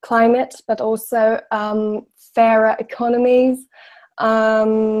green climate, but also fairer economies.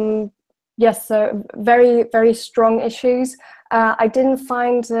 Yes, so very, very strong issues. I didn't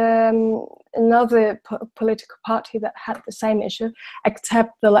find another political party that had the same issue,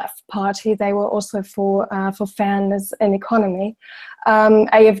 except the Left Party. They were also for fairness in economy.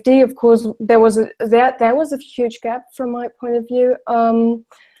 AfD, of course, there was a huge gap from my point of view.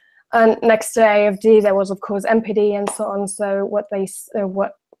 And next to AfD, there was, of course, MPD and so on. So what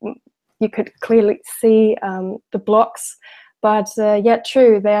you could clearly see the blocks. But yeah,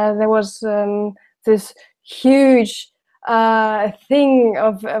 true. There was this huge thing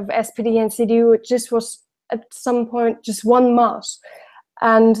of SPD and CDU. It just was at some point just one mass.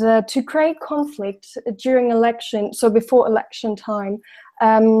 And to create conflict during election, so before election time,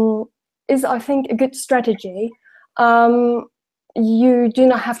 is, I think, a good strategy. You do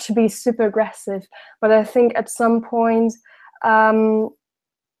not have to be super aggressive, but I think at some point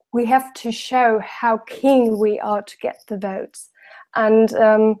we have to show how keen we are to get the votes. And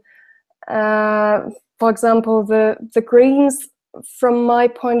for example, the Greens, from my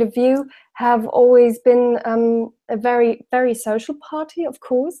point of view, have always been a very, very social party, of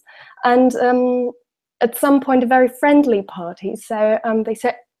course, and at some point a very friendly party. So they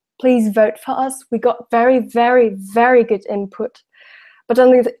said, please vote for us. We got very, very, very good input. But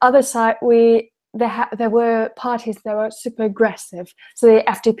on the other side, there were parties that were super aggressive. So the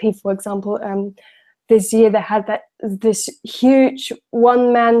FDP, for example, this year they had this huge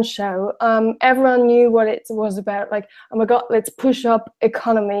one-man show. Everyone knew what it was about. Like, oh my God, let's push up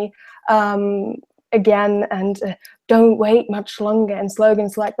economy again, and don't wait much longer, and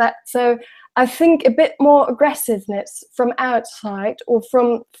slogans like that. So I think a bit more aggressiveness from outside or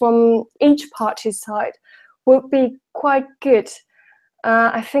from each party's side would be quite good.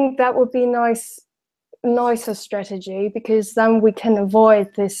 I think that would be nicer strategy, because then we can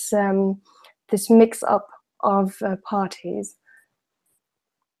avoid this this mix-up of parties.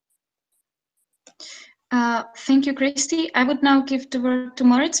 Thank you, Kristy. I would now give the word to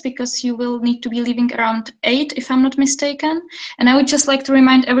Moritz, because you will need to be leaving around 8, if I'm not mistaken. And I would just like to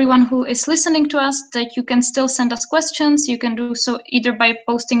remind everyone who is listening to us that you can still send us questions. You can do so either by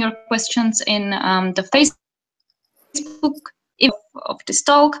posting your questions in the Facebook of this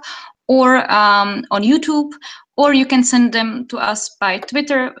talk, or on YouTube, or you can send them to us by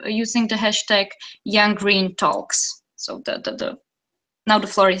Twitter using the hashtag YoungGreenTalks. So now the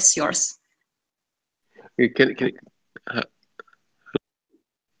floor is yours. Can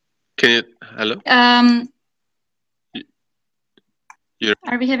you, hello? Are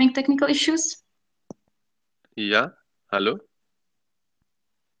we having technical issues? Yeah, hello?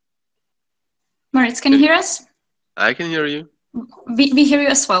 Moritz, can you hear us? I can hear you. We hear you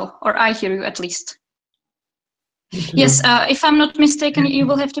as well, or I hear you at least. Yes, if I'm not mistaken, you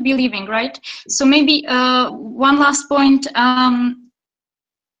will have to be leaving, right? So maybe one last point,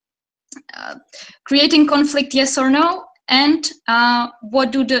 creating conflict, yes or no? And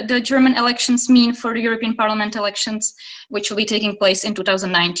what do the German elections mean for the European Parliament elections, which will be taking place in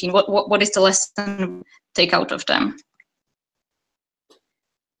 2019? What is the lesson take out of them?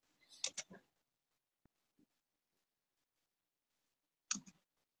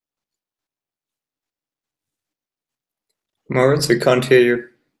 Moritz, we can't hear you.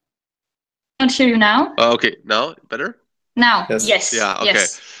 Can't hear you now. Okay, now better? Now, Yes. yes. Yeah, okay.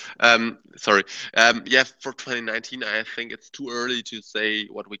 Yes. Sorry. Yeah, for 2019, I think it's too early to say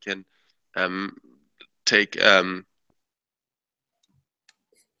what we can take. And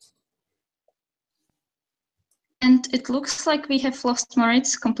it looks like we have lost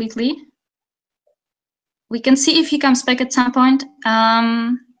Moritz completely. We can see if he comes back at some point.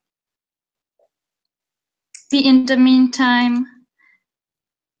 In the meantime,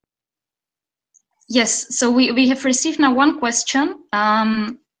 yes, so we have received now one question,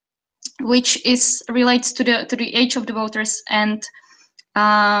 which relates to the age of the voters and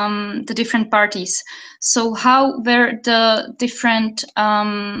the different parties. So how were the different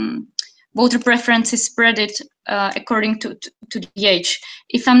voter preferences spread according to the age?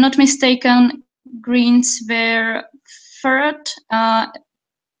 If I'm not mistaken, Greens were third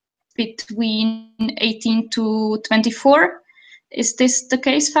between 18 to 24. Is this the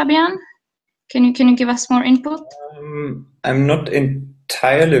case, Fabian? Can you give us more input? I'm not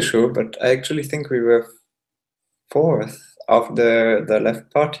entirely sure, but I actually think we were fourth of the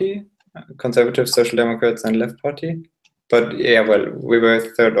left party, Conservative, Social Democrats, and Left Party. But yeah, well, we were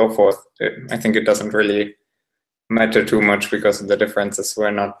third or fourth. I think it doesn't really matter too much because the differences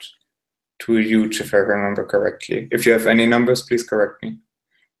were not too huge, if I remember correctly. If you have any numbers, please correct me.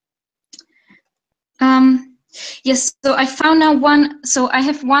 Yes, so I found now one. So I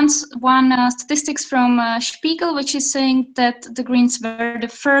have one statistics from Spiegel, which is saying that the Greens were the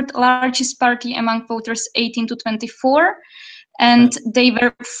third largest party among voters 18 to 24, and they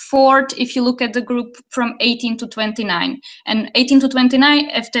were fourth if you look at the group from 18 to 29. And 18 to 29,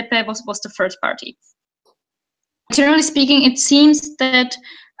 FDP was the third party. Generally speaking, it seems that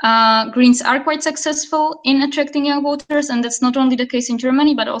Greens are quite successful in attracting young voters, and that's not only the case in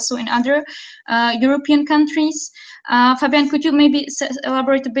Germany, but also in other European countries. Fabian, could you maybe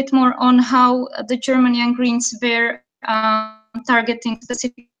elaborate a bit more on how the German young Greens were targeting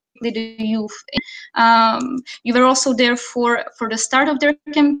specifically the youth? You were also there for the start of their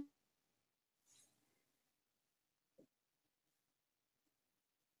campaign.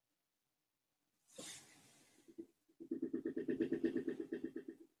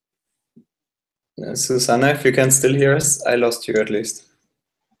 Susanna, if you can still hear us, I lost you at least.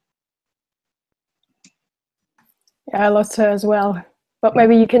 Yeah, I lost her as well. But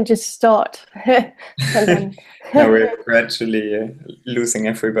maybe you can just start. And then... Now we're gradually losing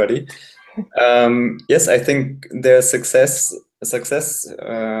everybody. Yes, I think their success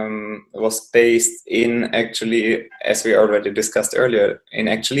was based in actually, as we already discussed earlier, in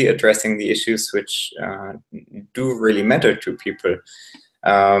actually addressing the issues which do really matter to people.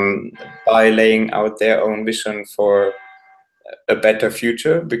 By laying out their own vision for a better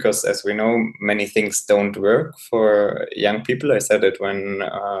future, because as we know, many things don't work for young people. I said it when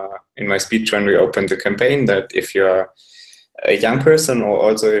in my speech when we opened the campaign, that if you're a young person, or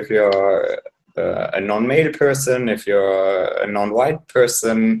also if you're a non-male person, if you're a non-white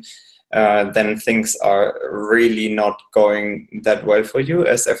person, then things are really not going that well for you,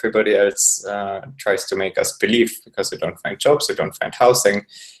 as everybody else tries to make us believe, because you don't find jobs, you don't find housing,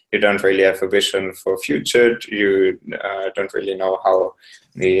 you don't really have a vision for future, you don't really know how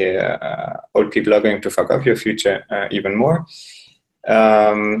the old people are going to fuck up your future even more.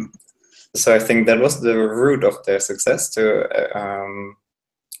 So I think that was the root of their success, to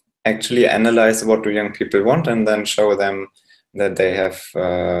actually analyze what do young people want and then show them that they have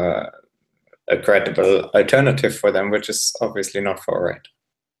a credible alternative for them, which is obviously not far right.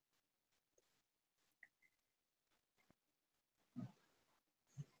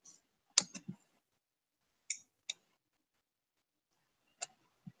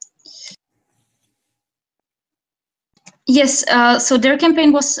 Yes, so their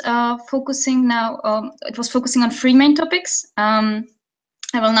campaign was focusing now, it was focusing on three main topics.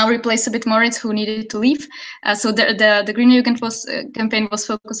 I will now replace a bit Moritz, who needed to leave. So the Grüne Jugend campaign was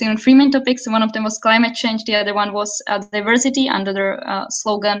focusing on three main topics. One of them was climate change. The other one was diversity, under their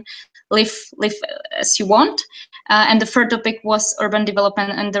slogan, live as you want. And the third topic was urban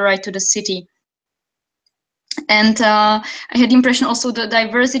development and the right to the city. And I had the impression also the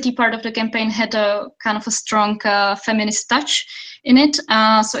diversity part of the campaign had a kind of a strong feminist touch in it.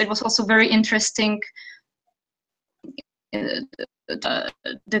 So it was also very interesting,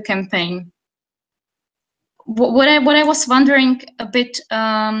 the campaign. What I was wondering a bit,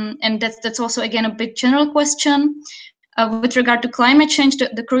 and that's also again a bit general question, with regard to climate change,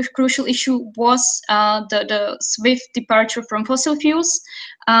 the crucial issue was the swift departure from fossil fuels.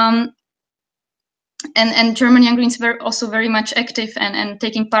 And German Young Greens were also very much active and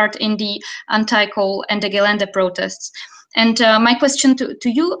taking part in the anti-coal and the Gelände protests. And my question to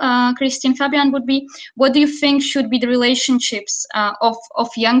you, Kristy and Fabian, would be, what do you think should be the relationships of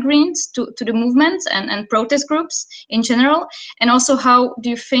Young Greens to the movements and protest groups in general? And also, how do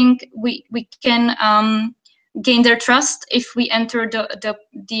you think we can gain their trust if we enter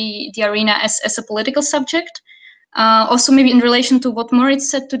the arena as a political subject? Also, maybe in relation to what Moritz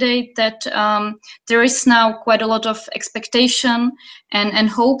said today, that there is now quite a lot of expectation and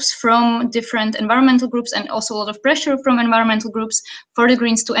hopes from different environmental groups, and also a lot of pressure from environmental groups for the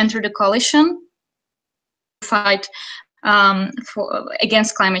Greens to enter the coalition fight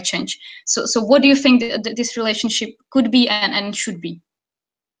against climate change. So what do you think this relationship could be and should be?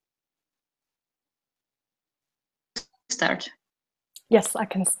 Start. Yes, I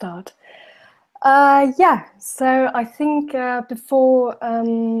can start. Yeah, so I think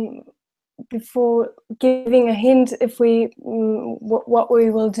before giving a hint if we what we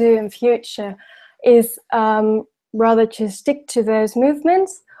will do in future is rather to stick to those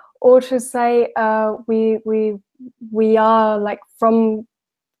movements, or to say we are like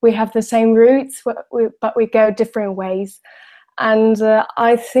we have the same roots, but we go different ways. And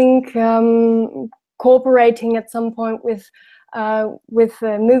I think cooperating at some point with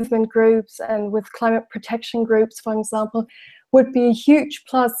movement groups and with climate protection groups, for example, would be a huge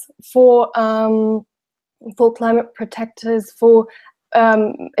plus for climate protectors, for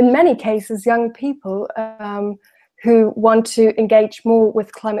in many cases young people who want to engage more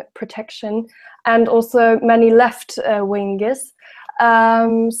with climate protection, and also many left-wingers.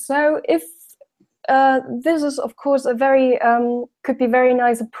 So if this is, of course, a very could be very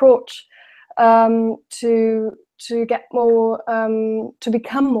nice approach to get more, to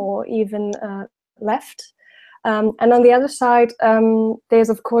become more even left. And on the other side, there's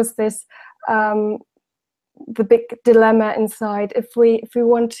of course this the big dilemma inside. If we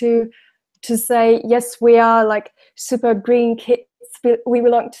want to say, yes, we are like super green kids, we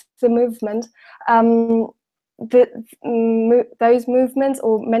belong to the movement. Those movements,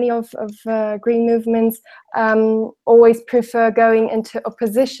 or many of green movements, always prefer going into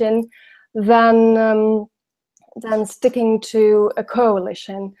opposition than sticking to a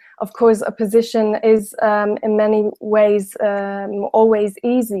coalition. Of course, opposition is in many ways always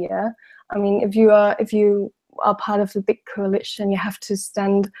easier. I mean, if you are part of the big coalition, you have to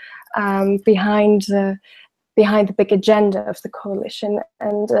stand behind the big agenda of the coalition,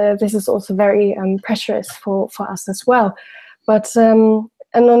 and this is also very pressurous for us as well. But and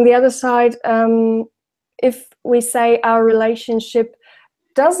on the other side, if we say our relationship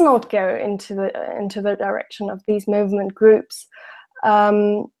does not go into the direction of these movement groups,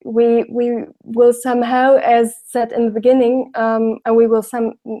 we will somehow, as said in the beginning, and we will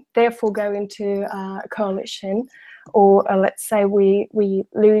therefore go into a coalition, or let's say we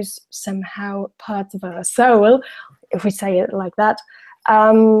lose somehow parts of our soul, if we say it like that.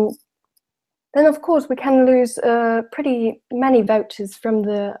 Then of course we can lose pretty many voters from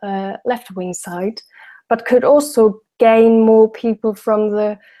the left-wing side, but could also gain more people from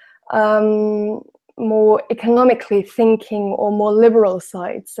the more economically thinking or more liberal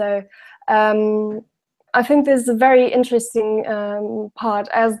side. So I think this is a very interesting part,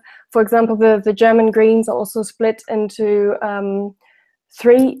 as, for example, the German Greens are also split into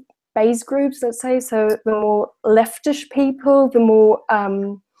 3 base groups, let's say. So the more leftish people, the more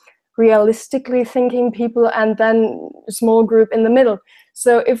realistically thinking people, and then a small group in the middle.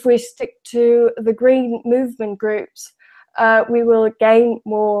 So if we stick to the green movement groups, we will gain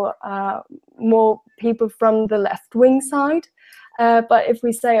more people from the left-wing side. But if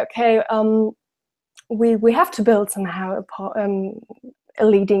we say, okay, we have to build somehow a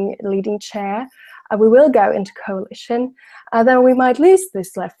leading chair, we will go into coalition. Then we might lose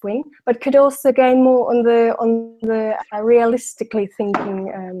this left wing, but could also gain more on the realistically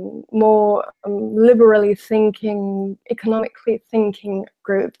thinking, more liberally thinking, economically thinking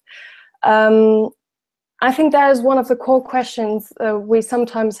group. I think that is one of the core questions we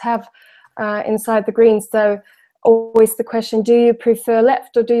sometimes have inside the Greens. So always the question: do you prefer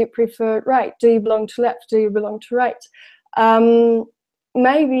left or do you prefer right? Do you belong to left? Do you belong to right?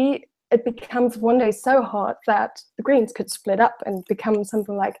 Maybe it becomes one day so hard that the Greens could split up and become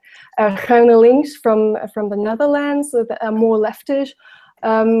something like Groene Links from the Netherlands, that are more leftish.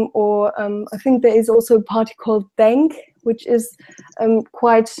 Or I think there is also a party called Denk, which is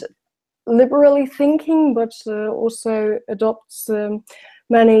quite liberally thinking, but also adopts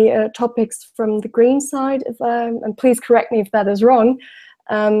many topics from the Green side. And please correct me if that is wrong.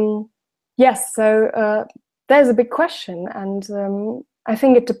 Yes, so there's a big question, and I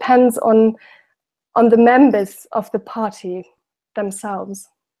think it depends on the members of the party themselves.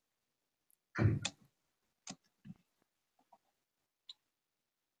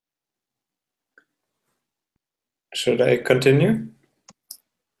 Should I continue?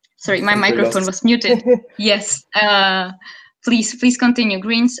 Sorry, my microphone was muted. Yes, please continue.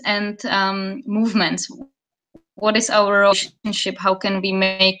 Greens and movements. What is our relationship? How can we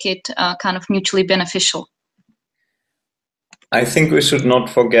make it kind of mutually beneficial? I think we should not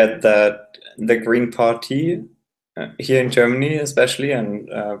forget that the Green Party, here in Germany especially, and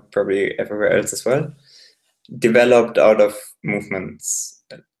probably everywhere else as well, developed out of movements.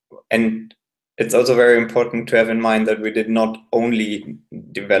 And it's also very important to have in mind that we did not only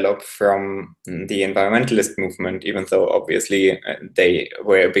develop from the environmentalist movement, even though obviously they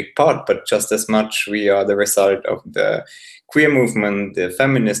were a big part, but just as much we are the result of the queer movement, the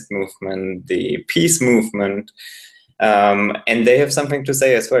feminist movement, the peace movement, and they have something to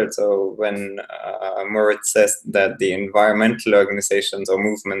say as well. So when Moritz says that the environmental organizations or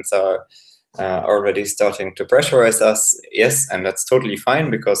movements are already starting to pressurize us, yes, and that's totally fine,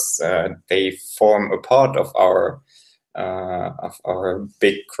 because they form a part of our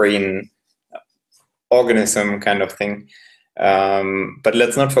big green organism kind of thing. But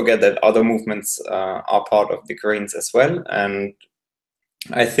let's not forget that other movements are part of the Greens as well. And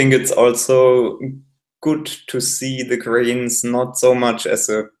I think it's also good to see the Greens not so much as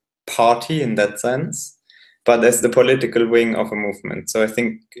a party in that sense, but as the political wing of a movement. So I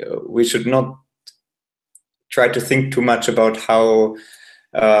think we should not try to think too much about how,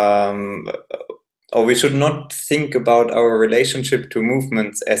 or we should not think about our relationship to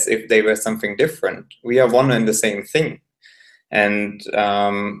movements as if they were something different. We are one and the same thing. And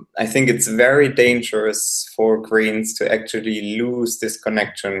I think it's very dangerous for Greens to actually lose this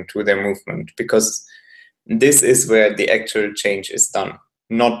connection to their movement, because this is where the actual change is done,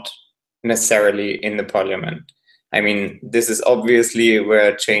 not necessarily in the parliament. I mean, this is obviously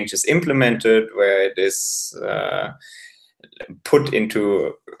where change is implemented, where it is put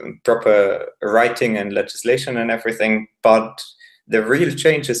into proper writing and legislation and everything, but the real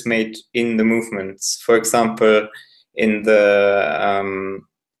change is made in the movements. For example, in the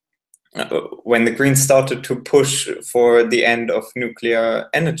when the Greens started to push for the end of nuclear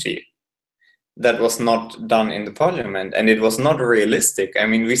energy, that was not done in the parliament, and it was not realistic. I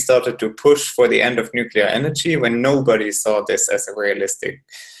mean, we started to push for the end of nuclear energy when nobody saw this as a realistic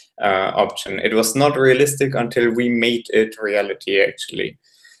option. It was not realistic until we made it reality, actually.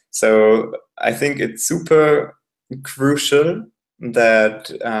 So I think it's super crucial that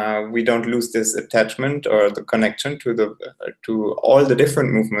we don't lose this attachment or the connection to all the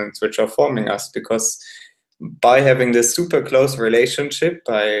different movements which are forming us, because by having this super close relationship,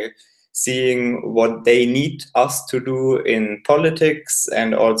 by seeing what they need us to do in politics,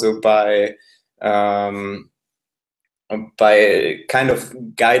 and also by kind of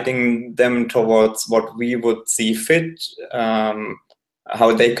guiding them towards what we would see fit,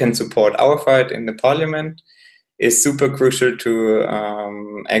 how they can support our fight in the parliament, is super crucial to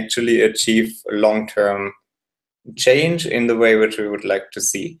actually achieve long-term change in the way which we would like to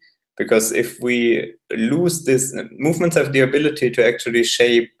see. Because if we lose this, movements have the ability to actually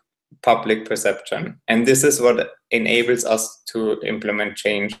shape public perception, and this is what enables us to implement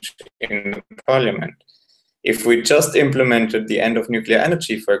change in the parliament. If we just implemented the end of nuclear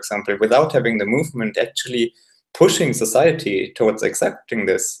energy, for example, without having the movement actually pushing society towards accepting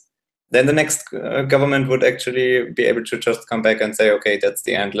this, then the next government would actually be able to just come back and say, okay, that's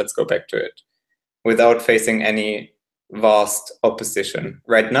the end, let's go back to it, without facing any vast opposition.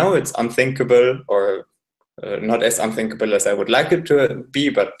 Right now it's unthinkable, or not as unthinkable as I would like it to be,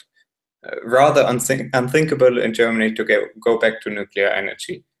 but rather unthinkable in Germany to go back to nuclear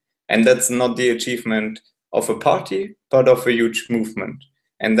energy. And that's not the achievement of a party, but of a huge movement.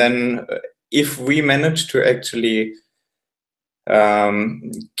 And then if we manage to actually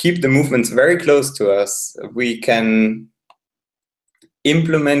keep the movements very close to us, we can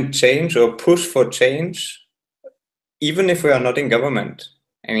implement change or push for change, even if we are not in government.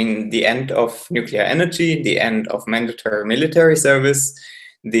 I mean, the end of nuclear energy, the end of mandatory military service,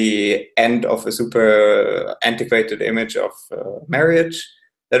 the end of a super antiquated image of marriage,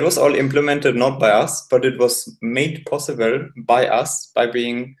 that was all implemented not by us, but it was made possible by us, by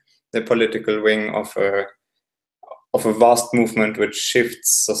being the political wing of a vast movement which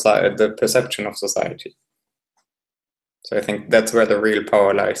shifts society, the perception of society. So I think that's where the real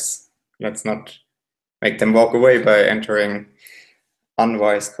power lies. Let's not make them walk away by entering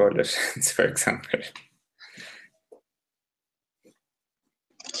unwise coalitions, for example.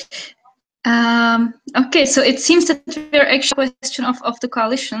 Okay, so it seems that we're actually a question of the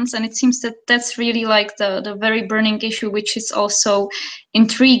coalitions, and it seems that that's really like the very burning issue, which is also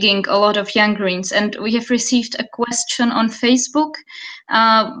intriguing a lot of young Greens. And we have received a question on Facebook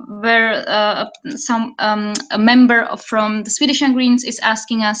where a member from the Swedish Young Greens is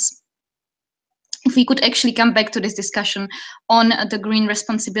asking us if we could actually come back to this discussion on the green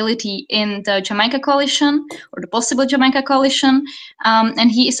responsibility in the Jamaica coalition, or the possible Jamaica coalition.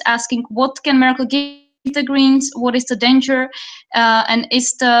 And he is asking, what can Merkel give the Greens? What is the danger? And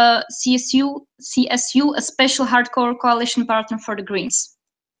is the CSU a special hardcore coalition partner for the Greens?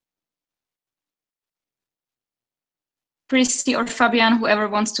 Kristy or Fabian, whoever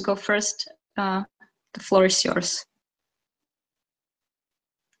wants to go first, the floor is yours.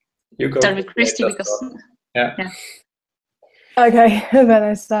 You go. Start with Kristy because yeah. Okay, then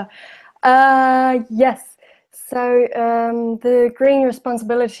I start. Yes. So the green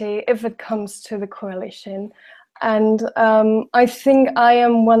responsibility, if it comes to the coalition, and I think I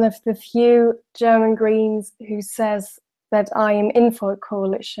am one of the few German Greens who says that I am in for a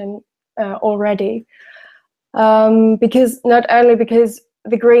coalition already, because not only because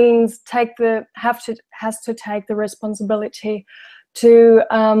the Greens has to take the responsibility to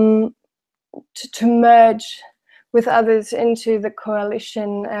merge with others into the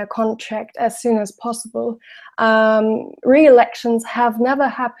coalition contract as soon as possible. Re-elections have never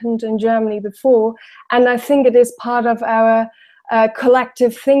happened in Germany before, and I think it is part of our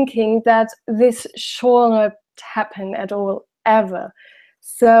collective thinking that this shall not happen at all, ever.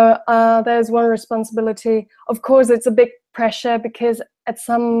 So there's one responsibility. Of course, it's a big pressure because at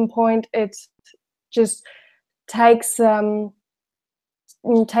some point it just takes the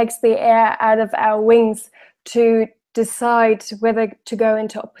air out of our wings to decide whether to go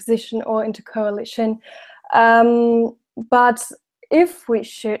into opposition or into coalition. But if we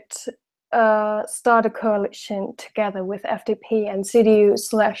should start a coalition together with FDP and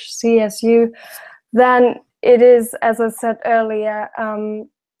CDU/CSU, then it is, as I said earlier,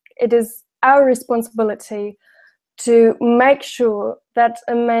 it is our responsibility to make sure that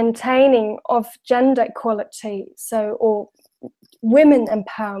a maintaining of gender equality, or women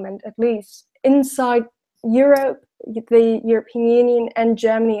empowerment at least, inside Europe, the European Union and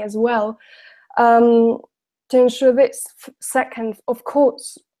Germany as well, to ensure this. Second, of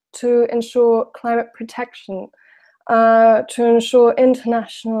course, to ensure climate protection, to ensure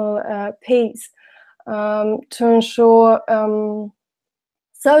international peace, to ensure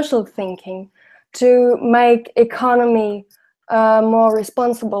social thinking, to make economy more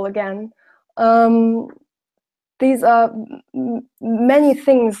responsible again. These are many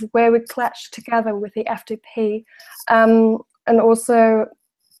things where we clash together with the FDP, and also,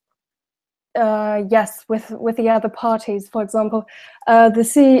 yes, with the other parties. For example, the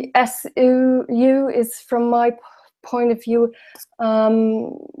CSU is, from my point of view,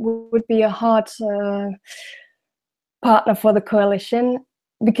 would be a hard partner for the coalition,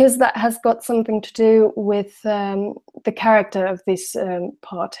 because that has got something to do with the character of this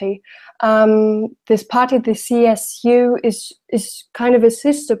party. This party, the CSU, is kind of a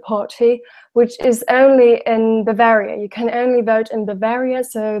sister party, which is only in Bavaria. You can only vote in Bavaria,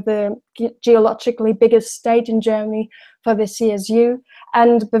 so the geologically biggest state in Germany, for the CSU.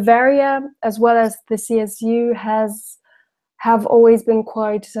 And Bavaria, as well as the CSU, have always been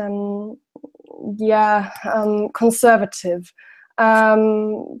quite, conservative.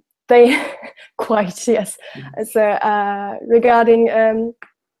 They quite, yes. So regarding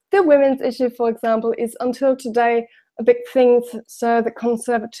the women's issue, for example, is until today a big thing. So the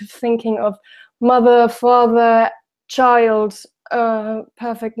conservative thinking of mother, father, child,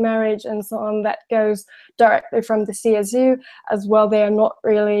 perfect marriage and so on, that goes directly from the CSU as well. They are not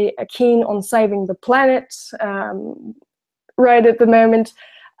really keen on saving the planet right at the moment.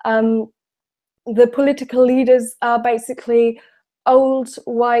 The political leaders are basically old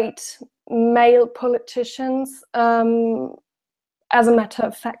white male politicians, as a matter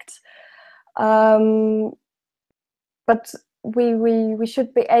of fact, but we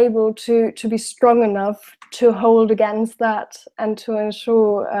should be able to be strong enough to hold against that and to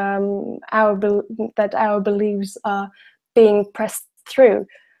ensure that our beliefs are being pressed through.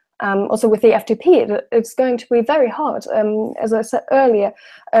 Also with the FDP, it's going to be very hard. As I said earlier,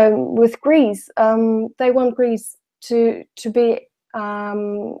 with Greece, they want Greece to be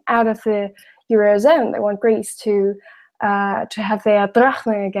out of the Eurozone. They want Greece to have their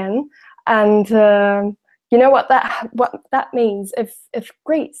drachma again. And you know what that means? If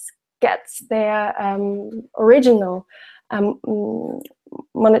Greece gets their original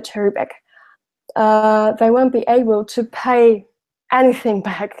monetary back, they won't be able to pay anything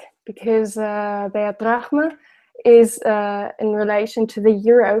back, because their drachma is in relation to the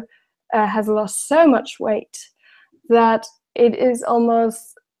euro has lost so much weight that it is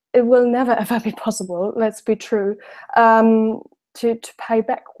almost, it will never ever be possible, let's be true, to pay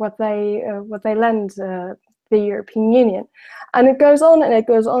back what they lend the European Union. And it goes on and it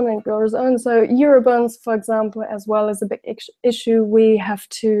goes on and goes on. So Eurobonds, for example, as well, is a big issue we have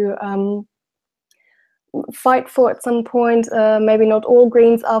to fight for at some point. Maybe not all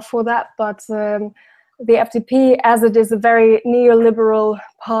Greens are for that, but the FDP, as it is a very neoliberal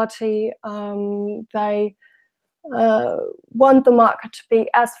party, they want the market to be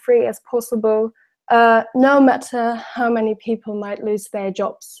as free as possible, no matter how many people might lose their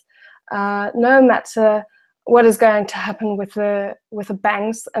jobs, no matter what is going to happen with the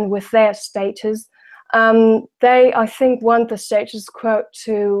banks and with their status. They, I think, want the status quo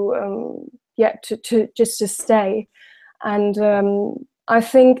to just to stay. And I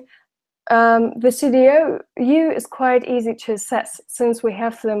think the CDU is quite easy to assess, since we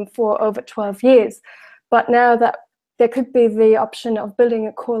have them for over 12 years. But now that there could be the option of building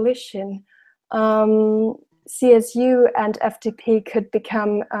a coalition, CSU and FDP could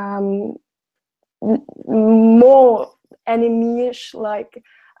become more enemy-ish like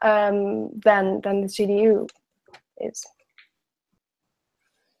than the CDU is.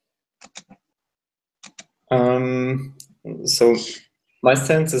 So my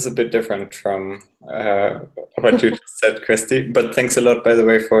stance is a bit different from what you just said, Kristy, but thanks a lot, by the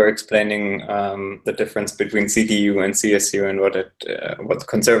way, for explaining the difference between CDU and CSU and what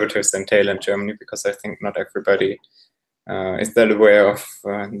conservatives entail in Germany, because I think not everybody is that aware of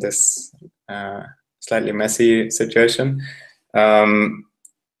this slightly messy situation.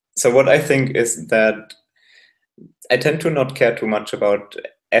 So what I think is that I tend to not care too much about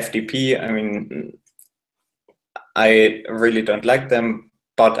FDP. I mean, I really don't like them,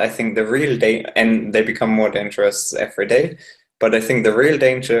 but I think the real and they become more dangerous every day, but I think the real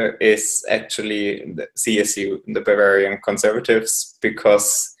danger is actually the CSU, the Bavarian conservatives,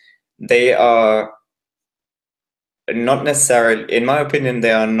 because they are not necessarily, in my opinion,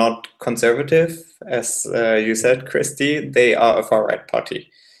 they are not conservative, as you said, Kristy. They are a far-right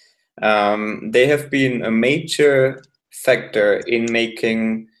party. They have been a major factor in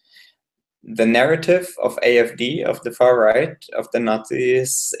making the narrative of AfD, of the far right, of the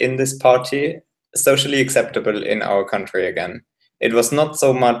Nazis in this party, socially acceptable in our country again. It was not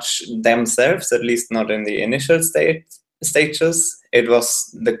so much themselves, at least not in the initial stages. It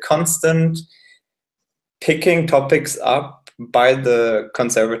was the constant picking topics up by the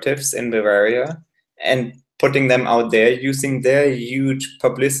conservatives in Bavaria and putting them out there, using their huge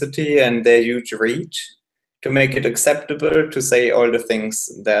publicity and their huge reach to make it acceptable to say all the things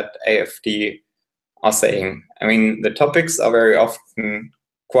that AfD are saying. I mean, the topics are very often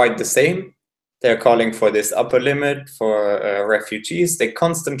quite the same. They're calling for this upper limit for refugees. They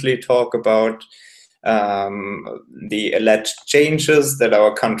constantly talk about the alleged changes that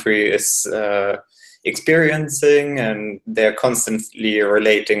our country is experiencing, and they're constantly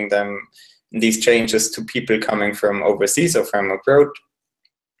relating these changes to people coming from overseas or from abroad.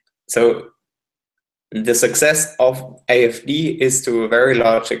 So the success of AfD is, to a very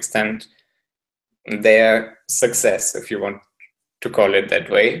large extent, their success, if you want to call it that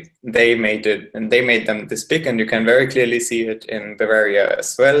way. They made it, and they made them this big, and you can very clearly see it in Bavaria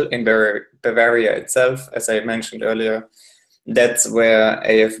as well. In Bavaria itself, as I mentioned earlier, that's where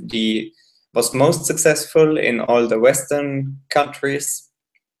AfD was most successful in all the Western countries.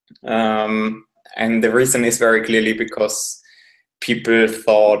 And the reason is very clearly because people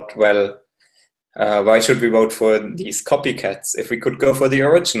thought, well, why should we vote for these copycats if we could go for the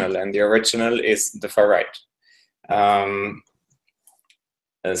original? And the original is the far right.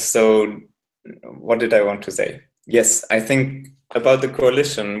 So what did I want to say? Yes, I think about the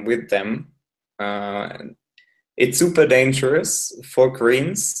coalition with them, it's super dangerous for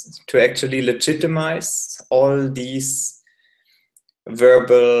Greens to actually legitimize all these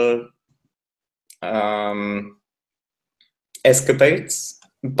verbal escapades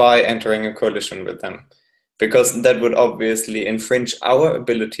by entering a coalition with them, because that would obviously infringe our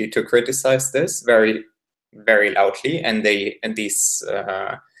ability to criticize this very, very loudly. And these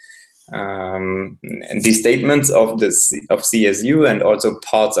these statements of CSU and also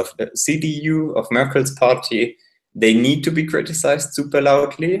parts of the CDU of Merkel's party, they need to be criticized super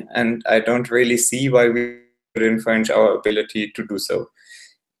loudly, and I don't really see why we would infringe our ability to do so.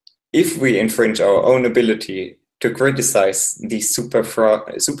 If we infringe our own ability to criticize these super far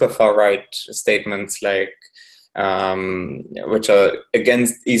right statements, like which are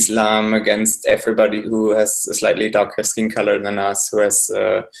against Islam, against everybody who has a slightly darker skin color than us,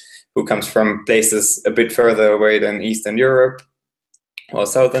 who comes from places a bit further away than Eastern Europe or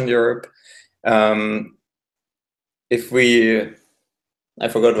Southern Europe. I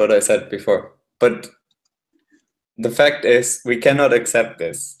forgot what I said before, but the fact is we cannot accept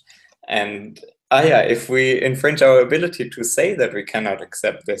this. And if we infringe our ability to say that we cannot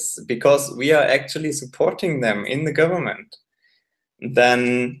accept this because we are actually supporting them in the government,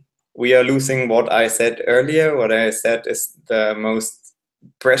 then we are losing what I said earlier. What I said is the most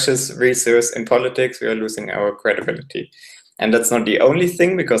precious resource in politics. We are losing our credibility. And that's not the only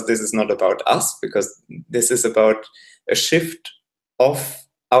thing, because this is not about us, because this is about a shift of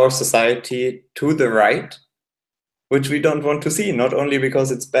our society to the right, which we don't want to see, not only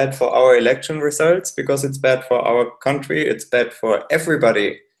because it's bad for our election results, because it's bad for our country, it's bad for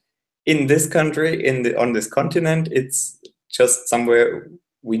everybody in this country, on this continent. It's just somewhere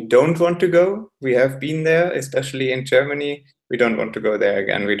we don't want to go. We have been there, especially in Germany. We don't want to go there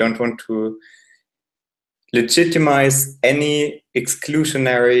again. We don't want to legitimize any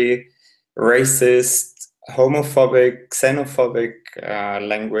exclusionary, racist, homophobic, xenophobic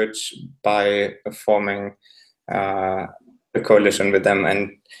language by forming a coalition with them.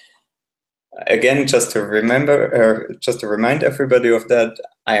 And again, just to remind everybody of that,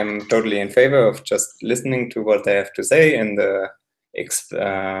 I am totally in favor of just listening to what they have to say in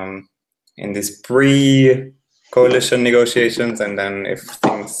these pre-coalition negotiations, and then if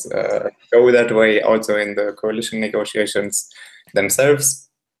things go that way, also in the coalition negotiations themselves.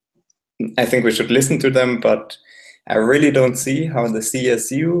 I think we should listen to them, but I really don't see how the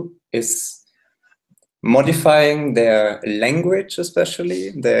CSU is modifying their language,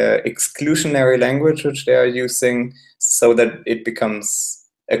 especially their exclusionary language, which they are using, so that it becomes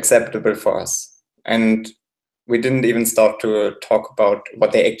acceptable for us. And we didn't even start to talk about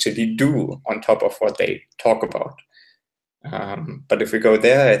what they actually do on top of what they talk about. But if we go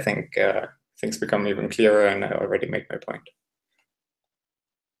there, I think things become even clearer, and I already made my point.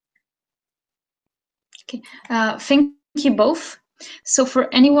 Okay, thank you both. So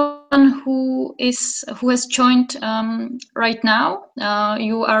for anyone who has joined right now,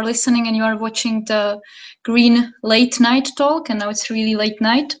 you are listening and you are watching the Green Late Night Talk, and now it's really late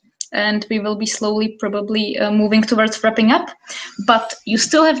night, and we will be slowly probably moving towards wrapping up. But you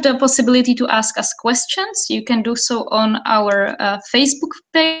still have the possibility to ask us questions. You can do so on our Facebook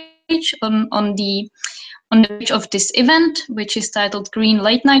page, on the page of this event, which is titled Green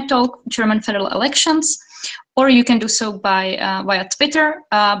Late Night Talk, German Federal Elections. Or you can do so via Twitter,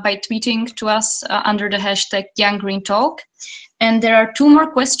 by tweeting to us under the hashtag YoungGreenTalk. And there are two more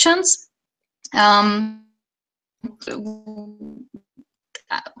questions. And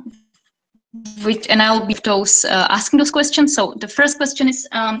I'll be those asking those questions. So the first question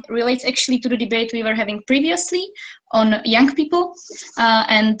relates actually to the debate we were having previously on young people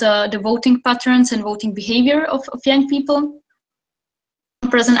and the voting patterns and voting behavior of young people.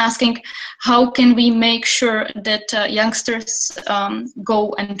 Person asking, how can we make sure that youngsters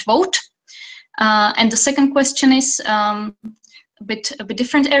go and vote? And the second question is a bit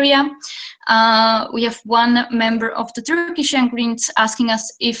different area. We have one member of the Turkish Young Greens asking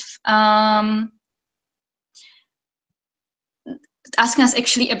us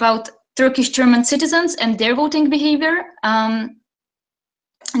actually about Turkish German citizens and their voting behavior, and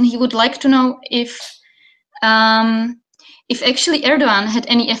he would like to know if actually Erdogan had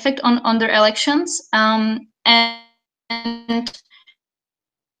any effect on their elections, and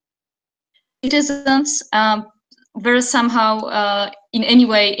citizens were somehow in any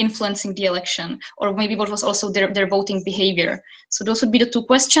way influencing the election, or maybe what was also their voting behavior. So those would be the two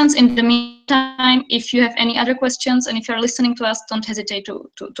questions. In the meantime, if you have any other questions and if you're listening to us, don't hesitate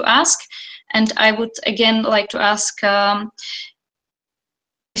to ask. And I would again like to ask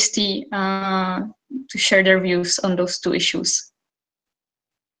Kristy to share their views on those two issues.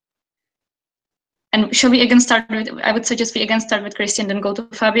 And shall we again start with, I would suggest we again start with Kristy and then go to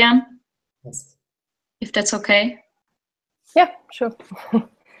Fabian? Yes. If that's okay. Yeah, sure.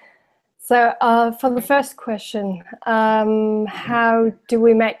 So for the first question, how do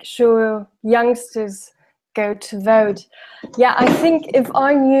we make sure youngsters go to vote. Yeah, I think if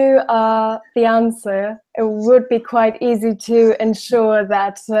I knew the answer, it would be quite easy to ensure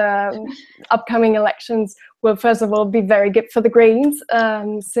that upcoming elections will first of all be very good for the Greens,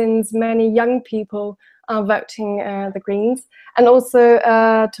 since many young people are voting the Greens, and also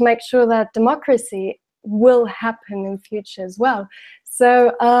to make sure that democracy will happen in future as well.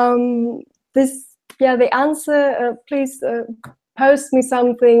 So the answer, please post me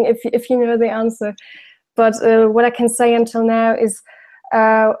something if you know the answer. But what I can say until now is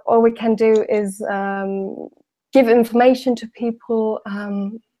all we can do is give information to people,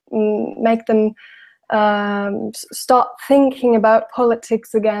 make them start thinking about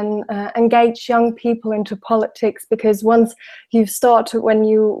politics again, engage young people into politics, because once you've started when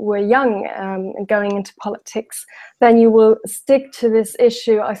you were young going into politics, then you will stick to this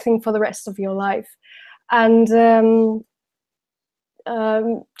issue, I think, for the rest of your life. And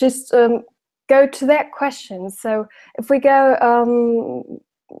just go to their questions. So if we go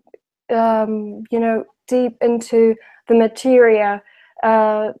you know, deep into the materia,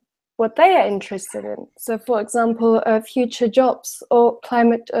 what they are interested in. So for example, future jobs or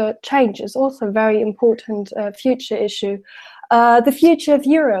climate change is also a very important future issue. The future of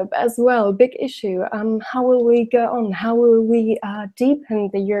Europe as well, big issue. How will we go on? How will we deepen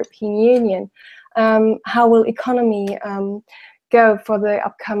the European Union? How will economy go for the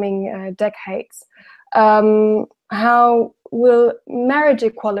upcoming decades? How will marriage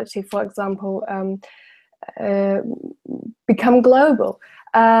equality, for example, become global?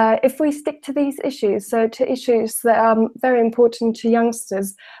 If we stick to these issues, so to issues that are very important to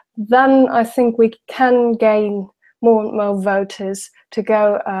youngsters, then I think we can gain more and more voters to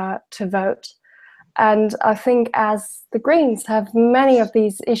go to vote. And I think as the Greens have many of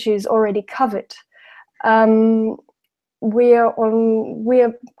these issues already covered, we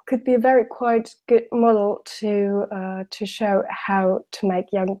could be a very quite good model to show how to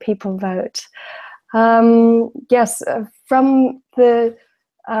make young people vote. Yes, from the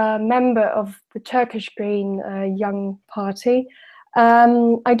member of the Turkish Green Young Party,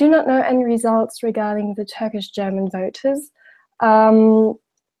 I do not know any results regarding the Turkish-German voters.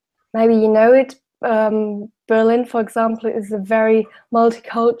 Maybe you know it. Berlin, for example, is a very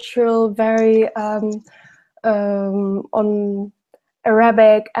multicultural, very on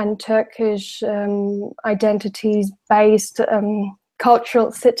Arabic and Turkish identities based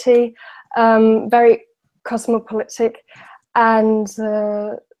cultural city, very cosmopolitic, and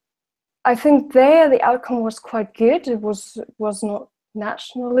I think there the outcome was quite good. It was not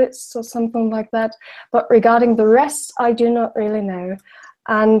nationalists or something like that, but regarding the rest, I do not really know.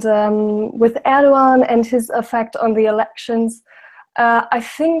 And with Erdogan and his effect on the elections, I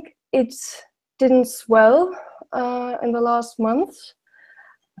think it didn't swell in the last month,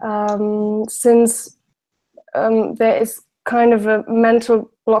 since there is kind of a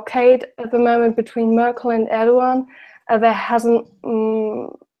mental blockade at the moment between Merkel and Erdogan. There hasn't,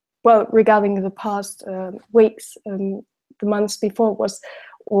 well, regarding the past weeks, the months before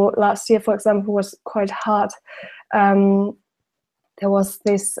or last year, for example, was quite hard. There was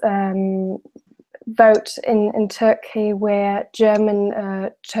this vote in Turkey where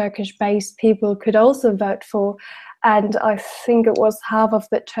German Turkish-based people could also vote for, and I think it was half of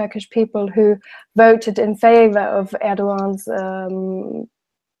the Turkish people who voted in favor of Erdogan's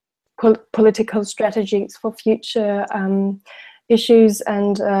political strategies for future issues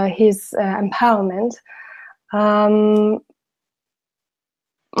and his empowerment.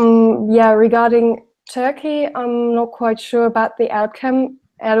 Yeah, regarding Turkey, I'm not quite sure about the outcome.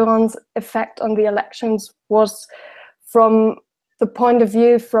 Erdogan's effect on the elections was, from the point of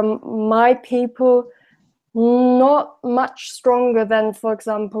view from my people, not much stronger than, for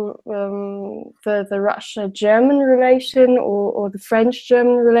example, the Russia-German relation or the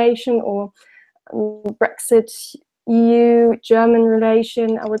French-German relation or Brexit EU-German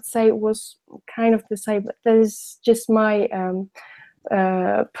relation. I would say it was kind of the same, but that is just my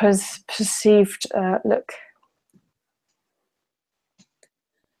perceived look.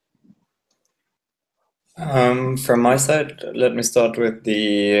 From my side, let me start with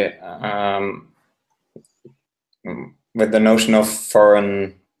the notion of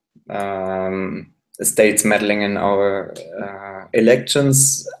foreign states meddling in our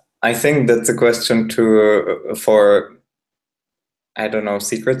elections. I think that's a question for I don't know,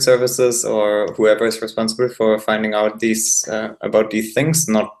 secret services or whoever is responsible for finding out these about these things.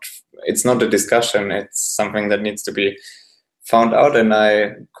 It's not a discussion. It's something that needs to be found out, and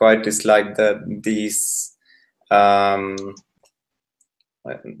I quite dislike that these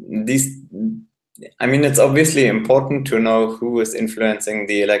I mean, it's obviously important to know who is influencing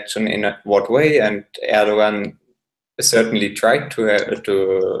the election in what way, and Erdogan certainly tried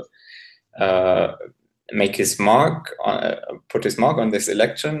to make his mark, put his mark on this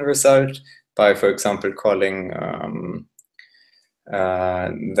election result by, for example, calling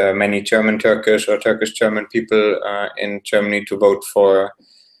the many German-Turkish or Turkish-German people in Germany to vote for,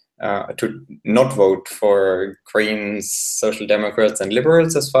 to not vote for Greens, Social Democrats, and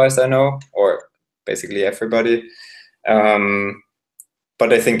Liberals, as far as I know, or basically everybody.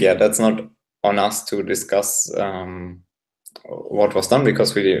 But I think, yeah, that's not on us to discuss what was done,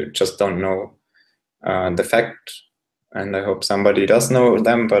 because we just don't know the fact, and I hope somebody does know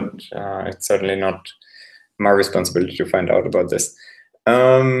them, but it's certainly not my responsibility to find out about this.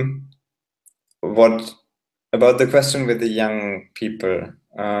 What about the question with the young people?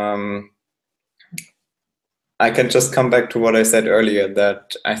 I can just come back to what I said earlier,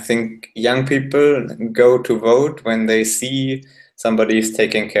 that I think young people go to vote when they see somebody is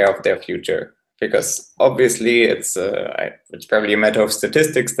taking care of their future. Because obviously it's probably a matter of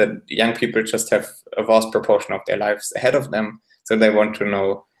statistics that young people just have a vast proportion of their lives ahead of them. So they want to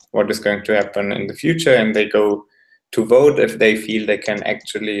know what is going to happen in the future, and they go to vote if they feel they can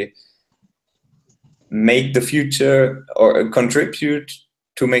actually make the future or contribute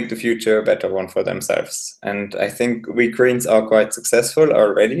to make the future a better one for themselves. And I think we Greens are quite successful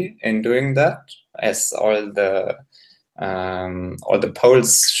already in doing that, as all the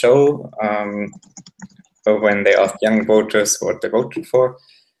polls show when they ask young voters what they voted for.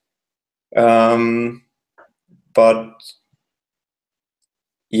 But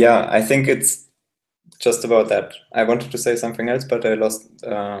yeah, I think it's just about that. I wanted to say something else, but I lost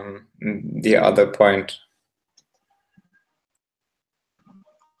the other point.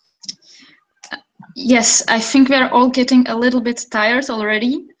 Yes, I think we are all getting a little bit tired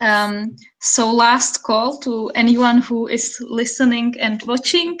already. So last call to anyone who is listening and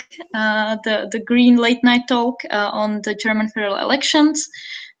watching the Green Late Night Talk on the German federal elections.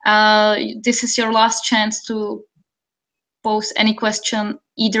 This is your last chance to post any question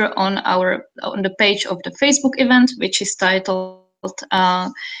either on the page of the Facebook event, which is titled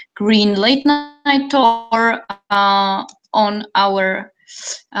Green Late Night Talk, or on our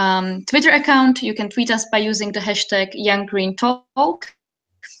Twitter account. You can tweet us by using the hashtag YoungGreenTalk.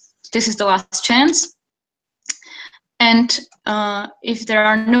 This is the last chance. And if there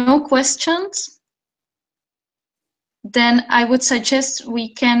are no questions, then I would suggest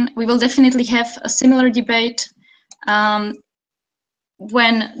we will definitely have a similar debate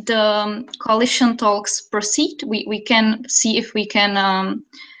when the coalition talks proceed. We can see if we can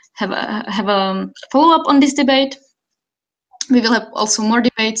have a follow-up on this debate. We will have also more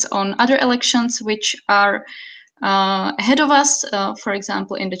debates on other elections which are ahead of us, for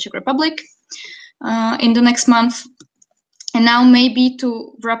example, in the Czech Republic in the next month. And now maybe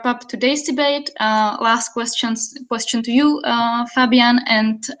to wrap up today's debate, last question to you, Fabian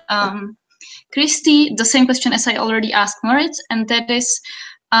and Kristy, the same question as I already asked Moritz, and that is,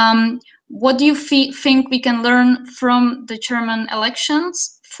 what do you think we can learn from the German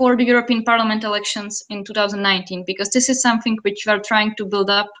elections for the European Parliament elections in 2019? Because this is something which we are trying to build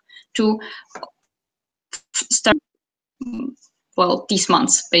up to start, well, these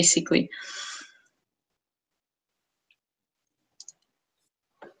months, basically.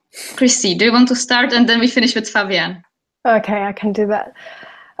 Kristy, do you want to start, and then we finish with Fabian? Okay, I can do that.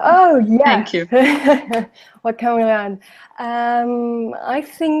 Oh, yeah. Thank you. What can we learn? I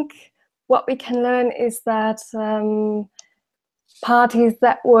think what we can learn is that parties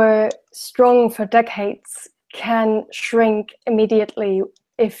that were strong for decades can shrink immediately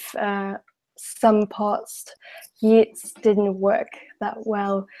if some past years didn't work that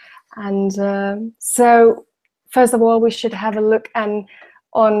well. And so, first of all, we should have a look on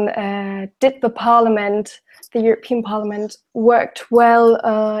did the European Parliament worked well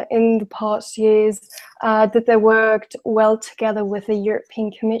in the past years? Did they worked well together with the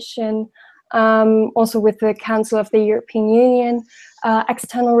European Commission, also with the Council of the European Union?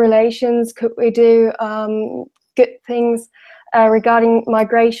 External relations, could we do good things regarding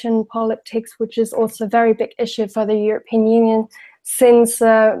migration politics, which is also a very big issue for the European Union, since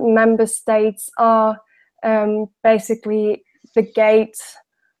member states are basically the gate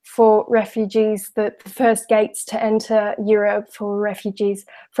for refugees, the first gates to enter Europe for refugees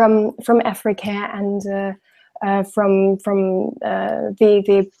from Africa and from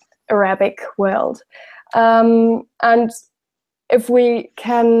the Arabic world. And if we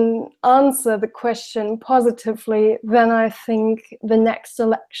can answer the question positively, then I think the next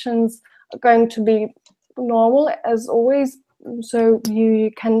elections are going to be normal as always. So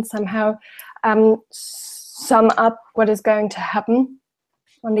you can somehow sum up what is going to happen.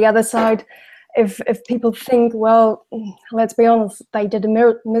 On the other side, if people think, well, let's be honest, they did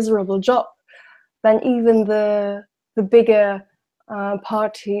a miserable job, then even the bigger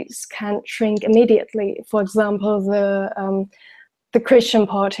parties can shrink immediately. For example, the Christian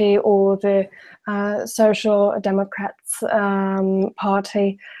Party or the Social Democrats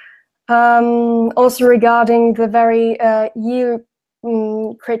Party. Also regarding the very EU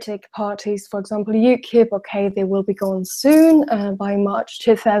critic parties, for example, UKIP, okay, they will be gone soon by March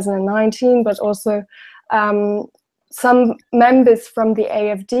 2019, but also some members from the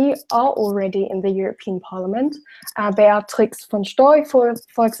AfD are already in the European Parliament. Beatrix von Storch,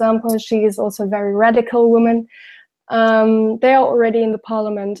 for example, she is also a very radical woman. They are already in the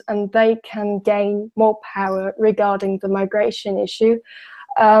Parliament and they can gain more power regarding the migration issue.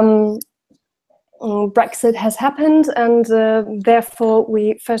 Brexit has happened, and therefore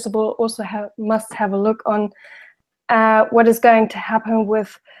we first of all also must have a look on what is going to happen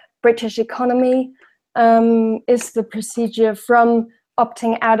with British economy. Is the procedure from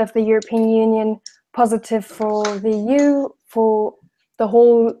opting out of the European Union positive for the EU, for the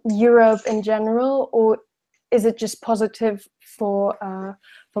whole Europe in general, or is it just positive for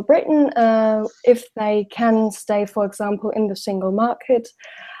Britain if they can stay, for example, in the single market?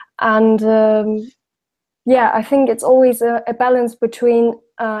 And yeah, I think it's always a balance between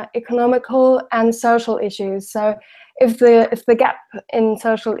economical and social issues. So if the gap in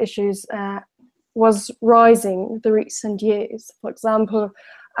social issues was rising the recent years, for example,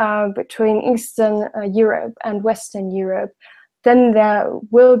 between Eastern Europe and Western Europe, then there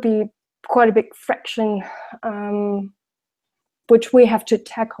will be quite a big fraction which we have to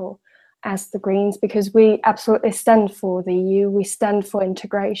tackle as the Greens, because we absolutely stand for the EU, we stand for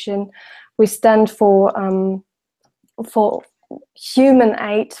integration, we stand for human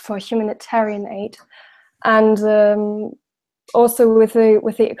aid, for humanitarian aid, and also with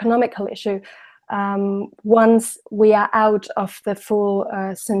the economical issue. Once we are out of the full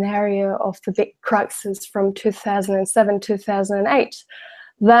scenario of the big crisis from 2007, 2008,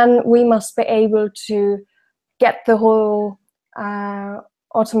 then we must be able to get the whole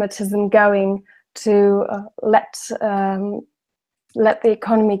automatism going to let the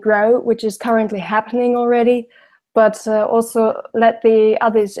economy grow, which is currently happening already, but also let the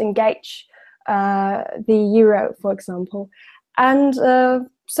others engage, the euro, for example. And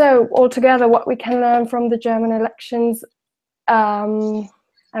so altogether, what we can learn from the German elections,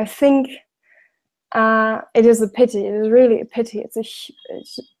 I think it is a pity. It is really a pity.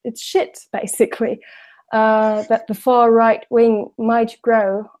 It's shit, basically. That the far right wing might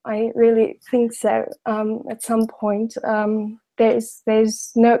grow. I really think so. At some point,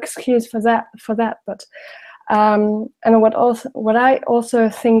 there's no excuse for that. But and what I also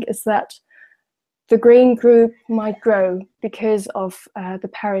think is that the Green Group might grow because of the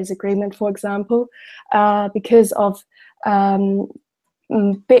Paris Agreement, for example, because of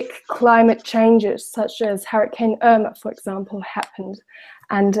big climate changes such as Hurricane Irma, for example, happened,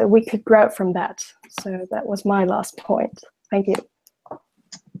 and we could grow from that. So that was my last point. Thank you.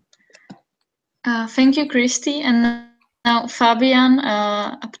 Thank you, Kristy. And now, Fabian,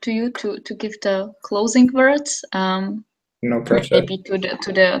 up to you to give the closing words. No pressure. Maybe to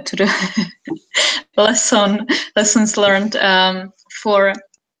the lessons learned for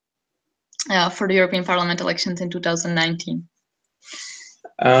the European Parliament elections in 2019.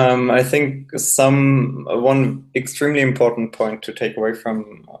 I think one extremely important point to take away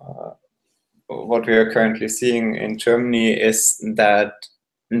from what we are currently seeing in Germany is that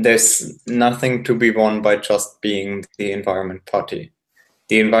there's nothing to be won by just being the Environment Party.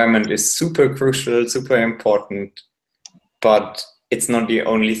 The environment is super crucial, super important, but it's not the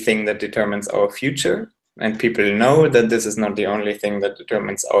only thing that determines our future. And people know that this is not the only thing that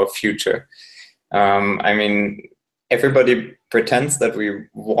determines our future. I mean, everybody pretends that we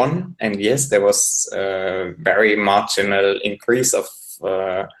won, and yes, there was a very marginal increase of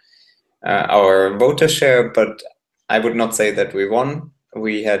our voter share, but I would not say that we won.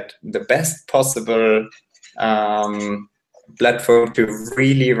 We had the best possible platform to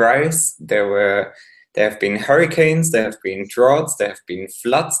really rise. There have been hurricanes, there have been droughts, there have been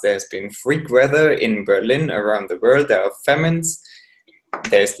floods, there has been freak weather in Berlin, around the world, there are famines.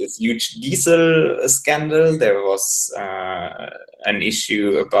 There's this huge diesel scandal. There was an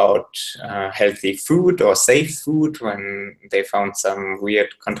issue about healthy food or safe food when they found some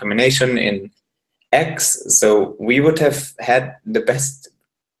weird contamination in eggs. So we would have had the best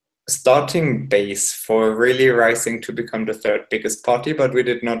starting base for really rising to become the third biggest party, but we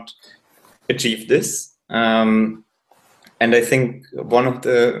did not achieve this. And And I think one of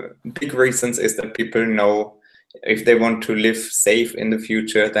the big reasons is that people know if they want to live safe in the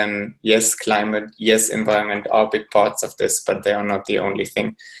future, then yes, climate, yes, environment are big parts of this, but they are not the only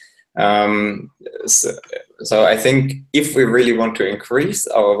thing. So I think if we really want to increase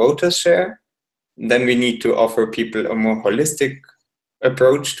our voters' share, then we need to offer people a more holistic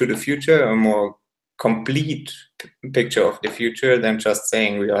approach to the future, a more complete picture of the future than just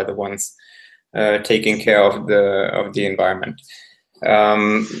saying we are the ones taking care of the environment.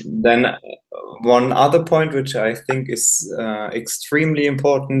 Then one other point which I think is extremely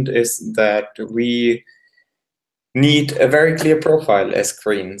important is that we need a very clear profile as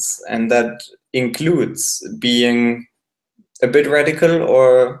Greens, and that includes being a bit radical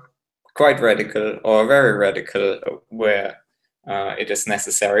or quite radical or very radical where it is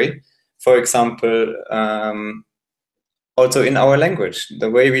necessary. For example, also in our language, the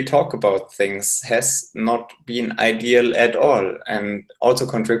way we talk about things has not been ideal at all, and also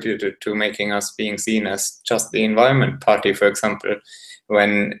contributed to making us being seen as just the environment party, for example,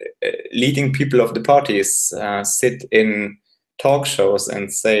 when leading people of the parties sit in talk shows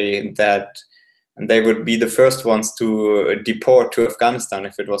and say that they would be the first ones to deport to Afghanistan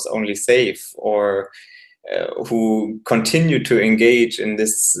if it was only safe, or who continue to engage in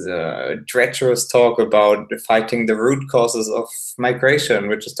this treacherous talk about fighting the root causes of migration,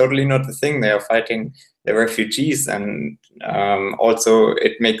 which is totally not the thing. They are fighting the refugees, and also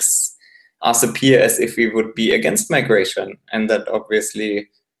it makes us appear as if we would be against migration, and that obviously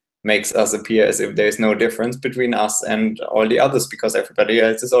makes us appear as if there is no difference between us and all the others, because everybody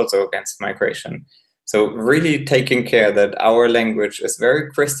else is also against migration. So really taking care that our language is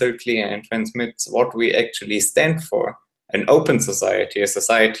very crystal clear and transmits what we actually stand for: an open society, a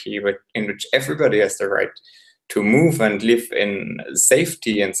society in which everybody has the right to move and live in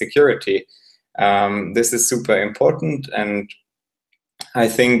safety and security. This is super important, and I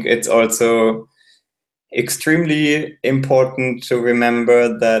think it's also extremely important to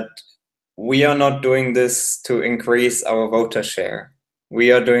remember that we are not doing this to increase our voter share.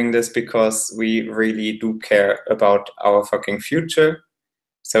 We are doing this because we really do care about our fucking future.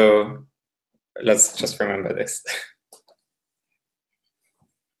 So let's just remember this.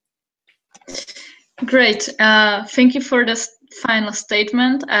 Great. Thank you for this final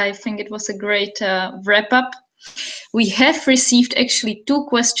statement. I think it was a great wrap-up. We have received actually 2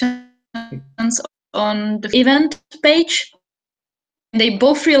 questions on the event page. They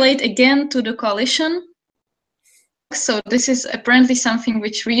both relate again to the coalition. So this is apparently something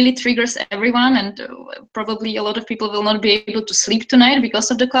which really triggers everyone, and probably a lot of people will not be able to sleep tonight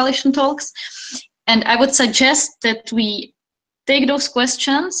because of the coalition talks. And I would suggest that we take those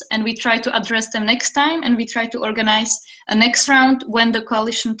questions and we try to address them next time, and we try to organize a next round when the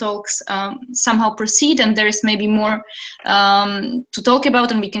coalition talks somehow proceed and there is maybe more to talk about,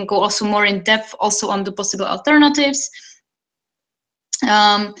 and we can go also more in depth also on the possible alternatives,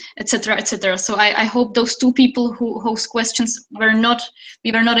 etc., etc. So I hope those 2 people whose questions we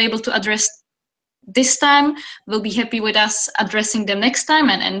were not able to address this time will be happy with us addressing them next time,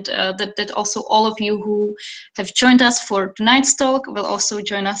 and that also all of you who have joined us for tonight's talk will also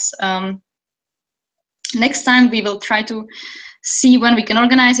join us next time. We will try to see when we can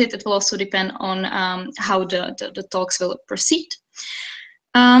organize it. It will also depend on how the talks will proceed.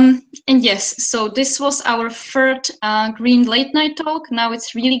 And yes, so this was our 3rd Green Late Night talk. Now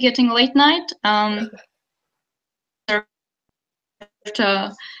it's really getting late night.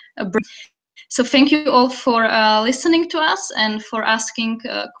 So thank you all for listening to us and for asking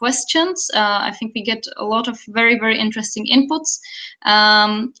questions. I think we get a lot of very, very interesting inputs,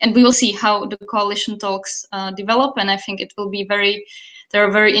 and we will see how the coalition talks develop. And I think it will be there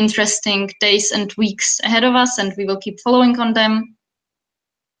are very interesting days and weeks ahead of us, and we will keep following on them.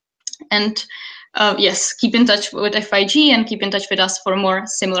 And yes, keep in touch with FYEG and keep in touch with us for more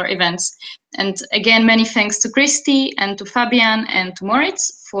similar events. And again, many thanks to Kristy and to Fabian and to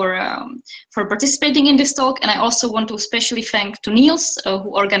Moritz for participating in this talk. And I also want to especially thank to Niels,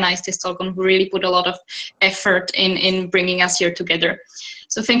 who organized this talk and who really put a lot of effort in bringing us here together.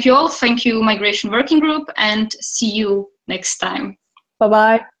 So thank you all. Thank you, Migration Working Group, and see you next time.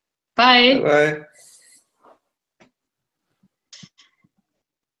 Bye-bye. Bye. Bye-bye.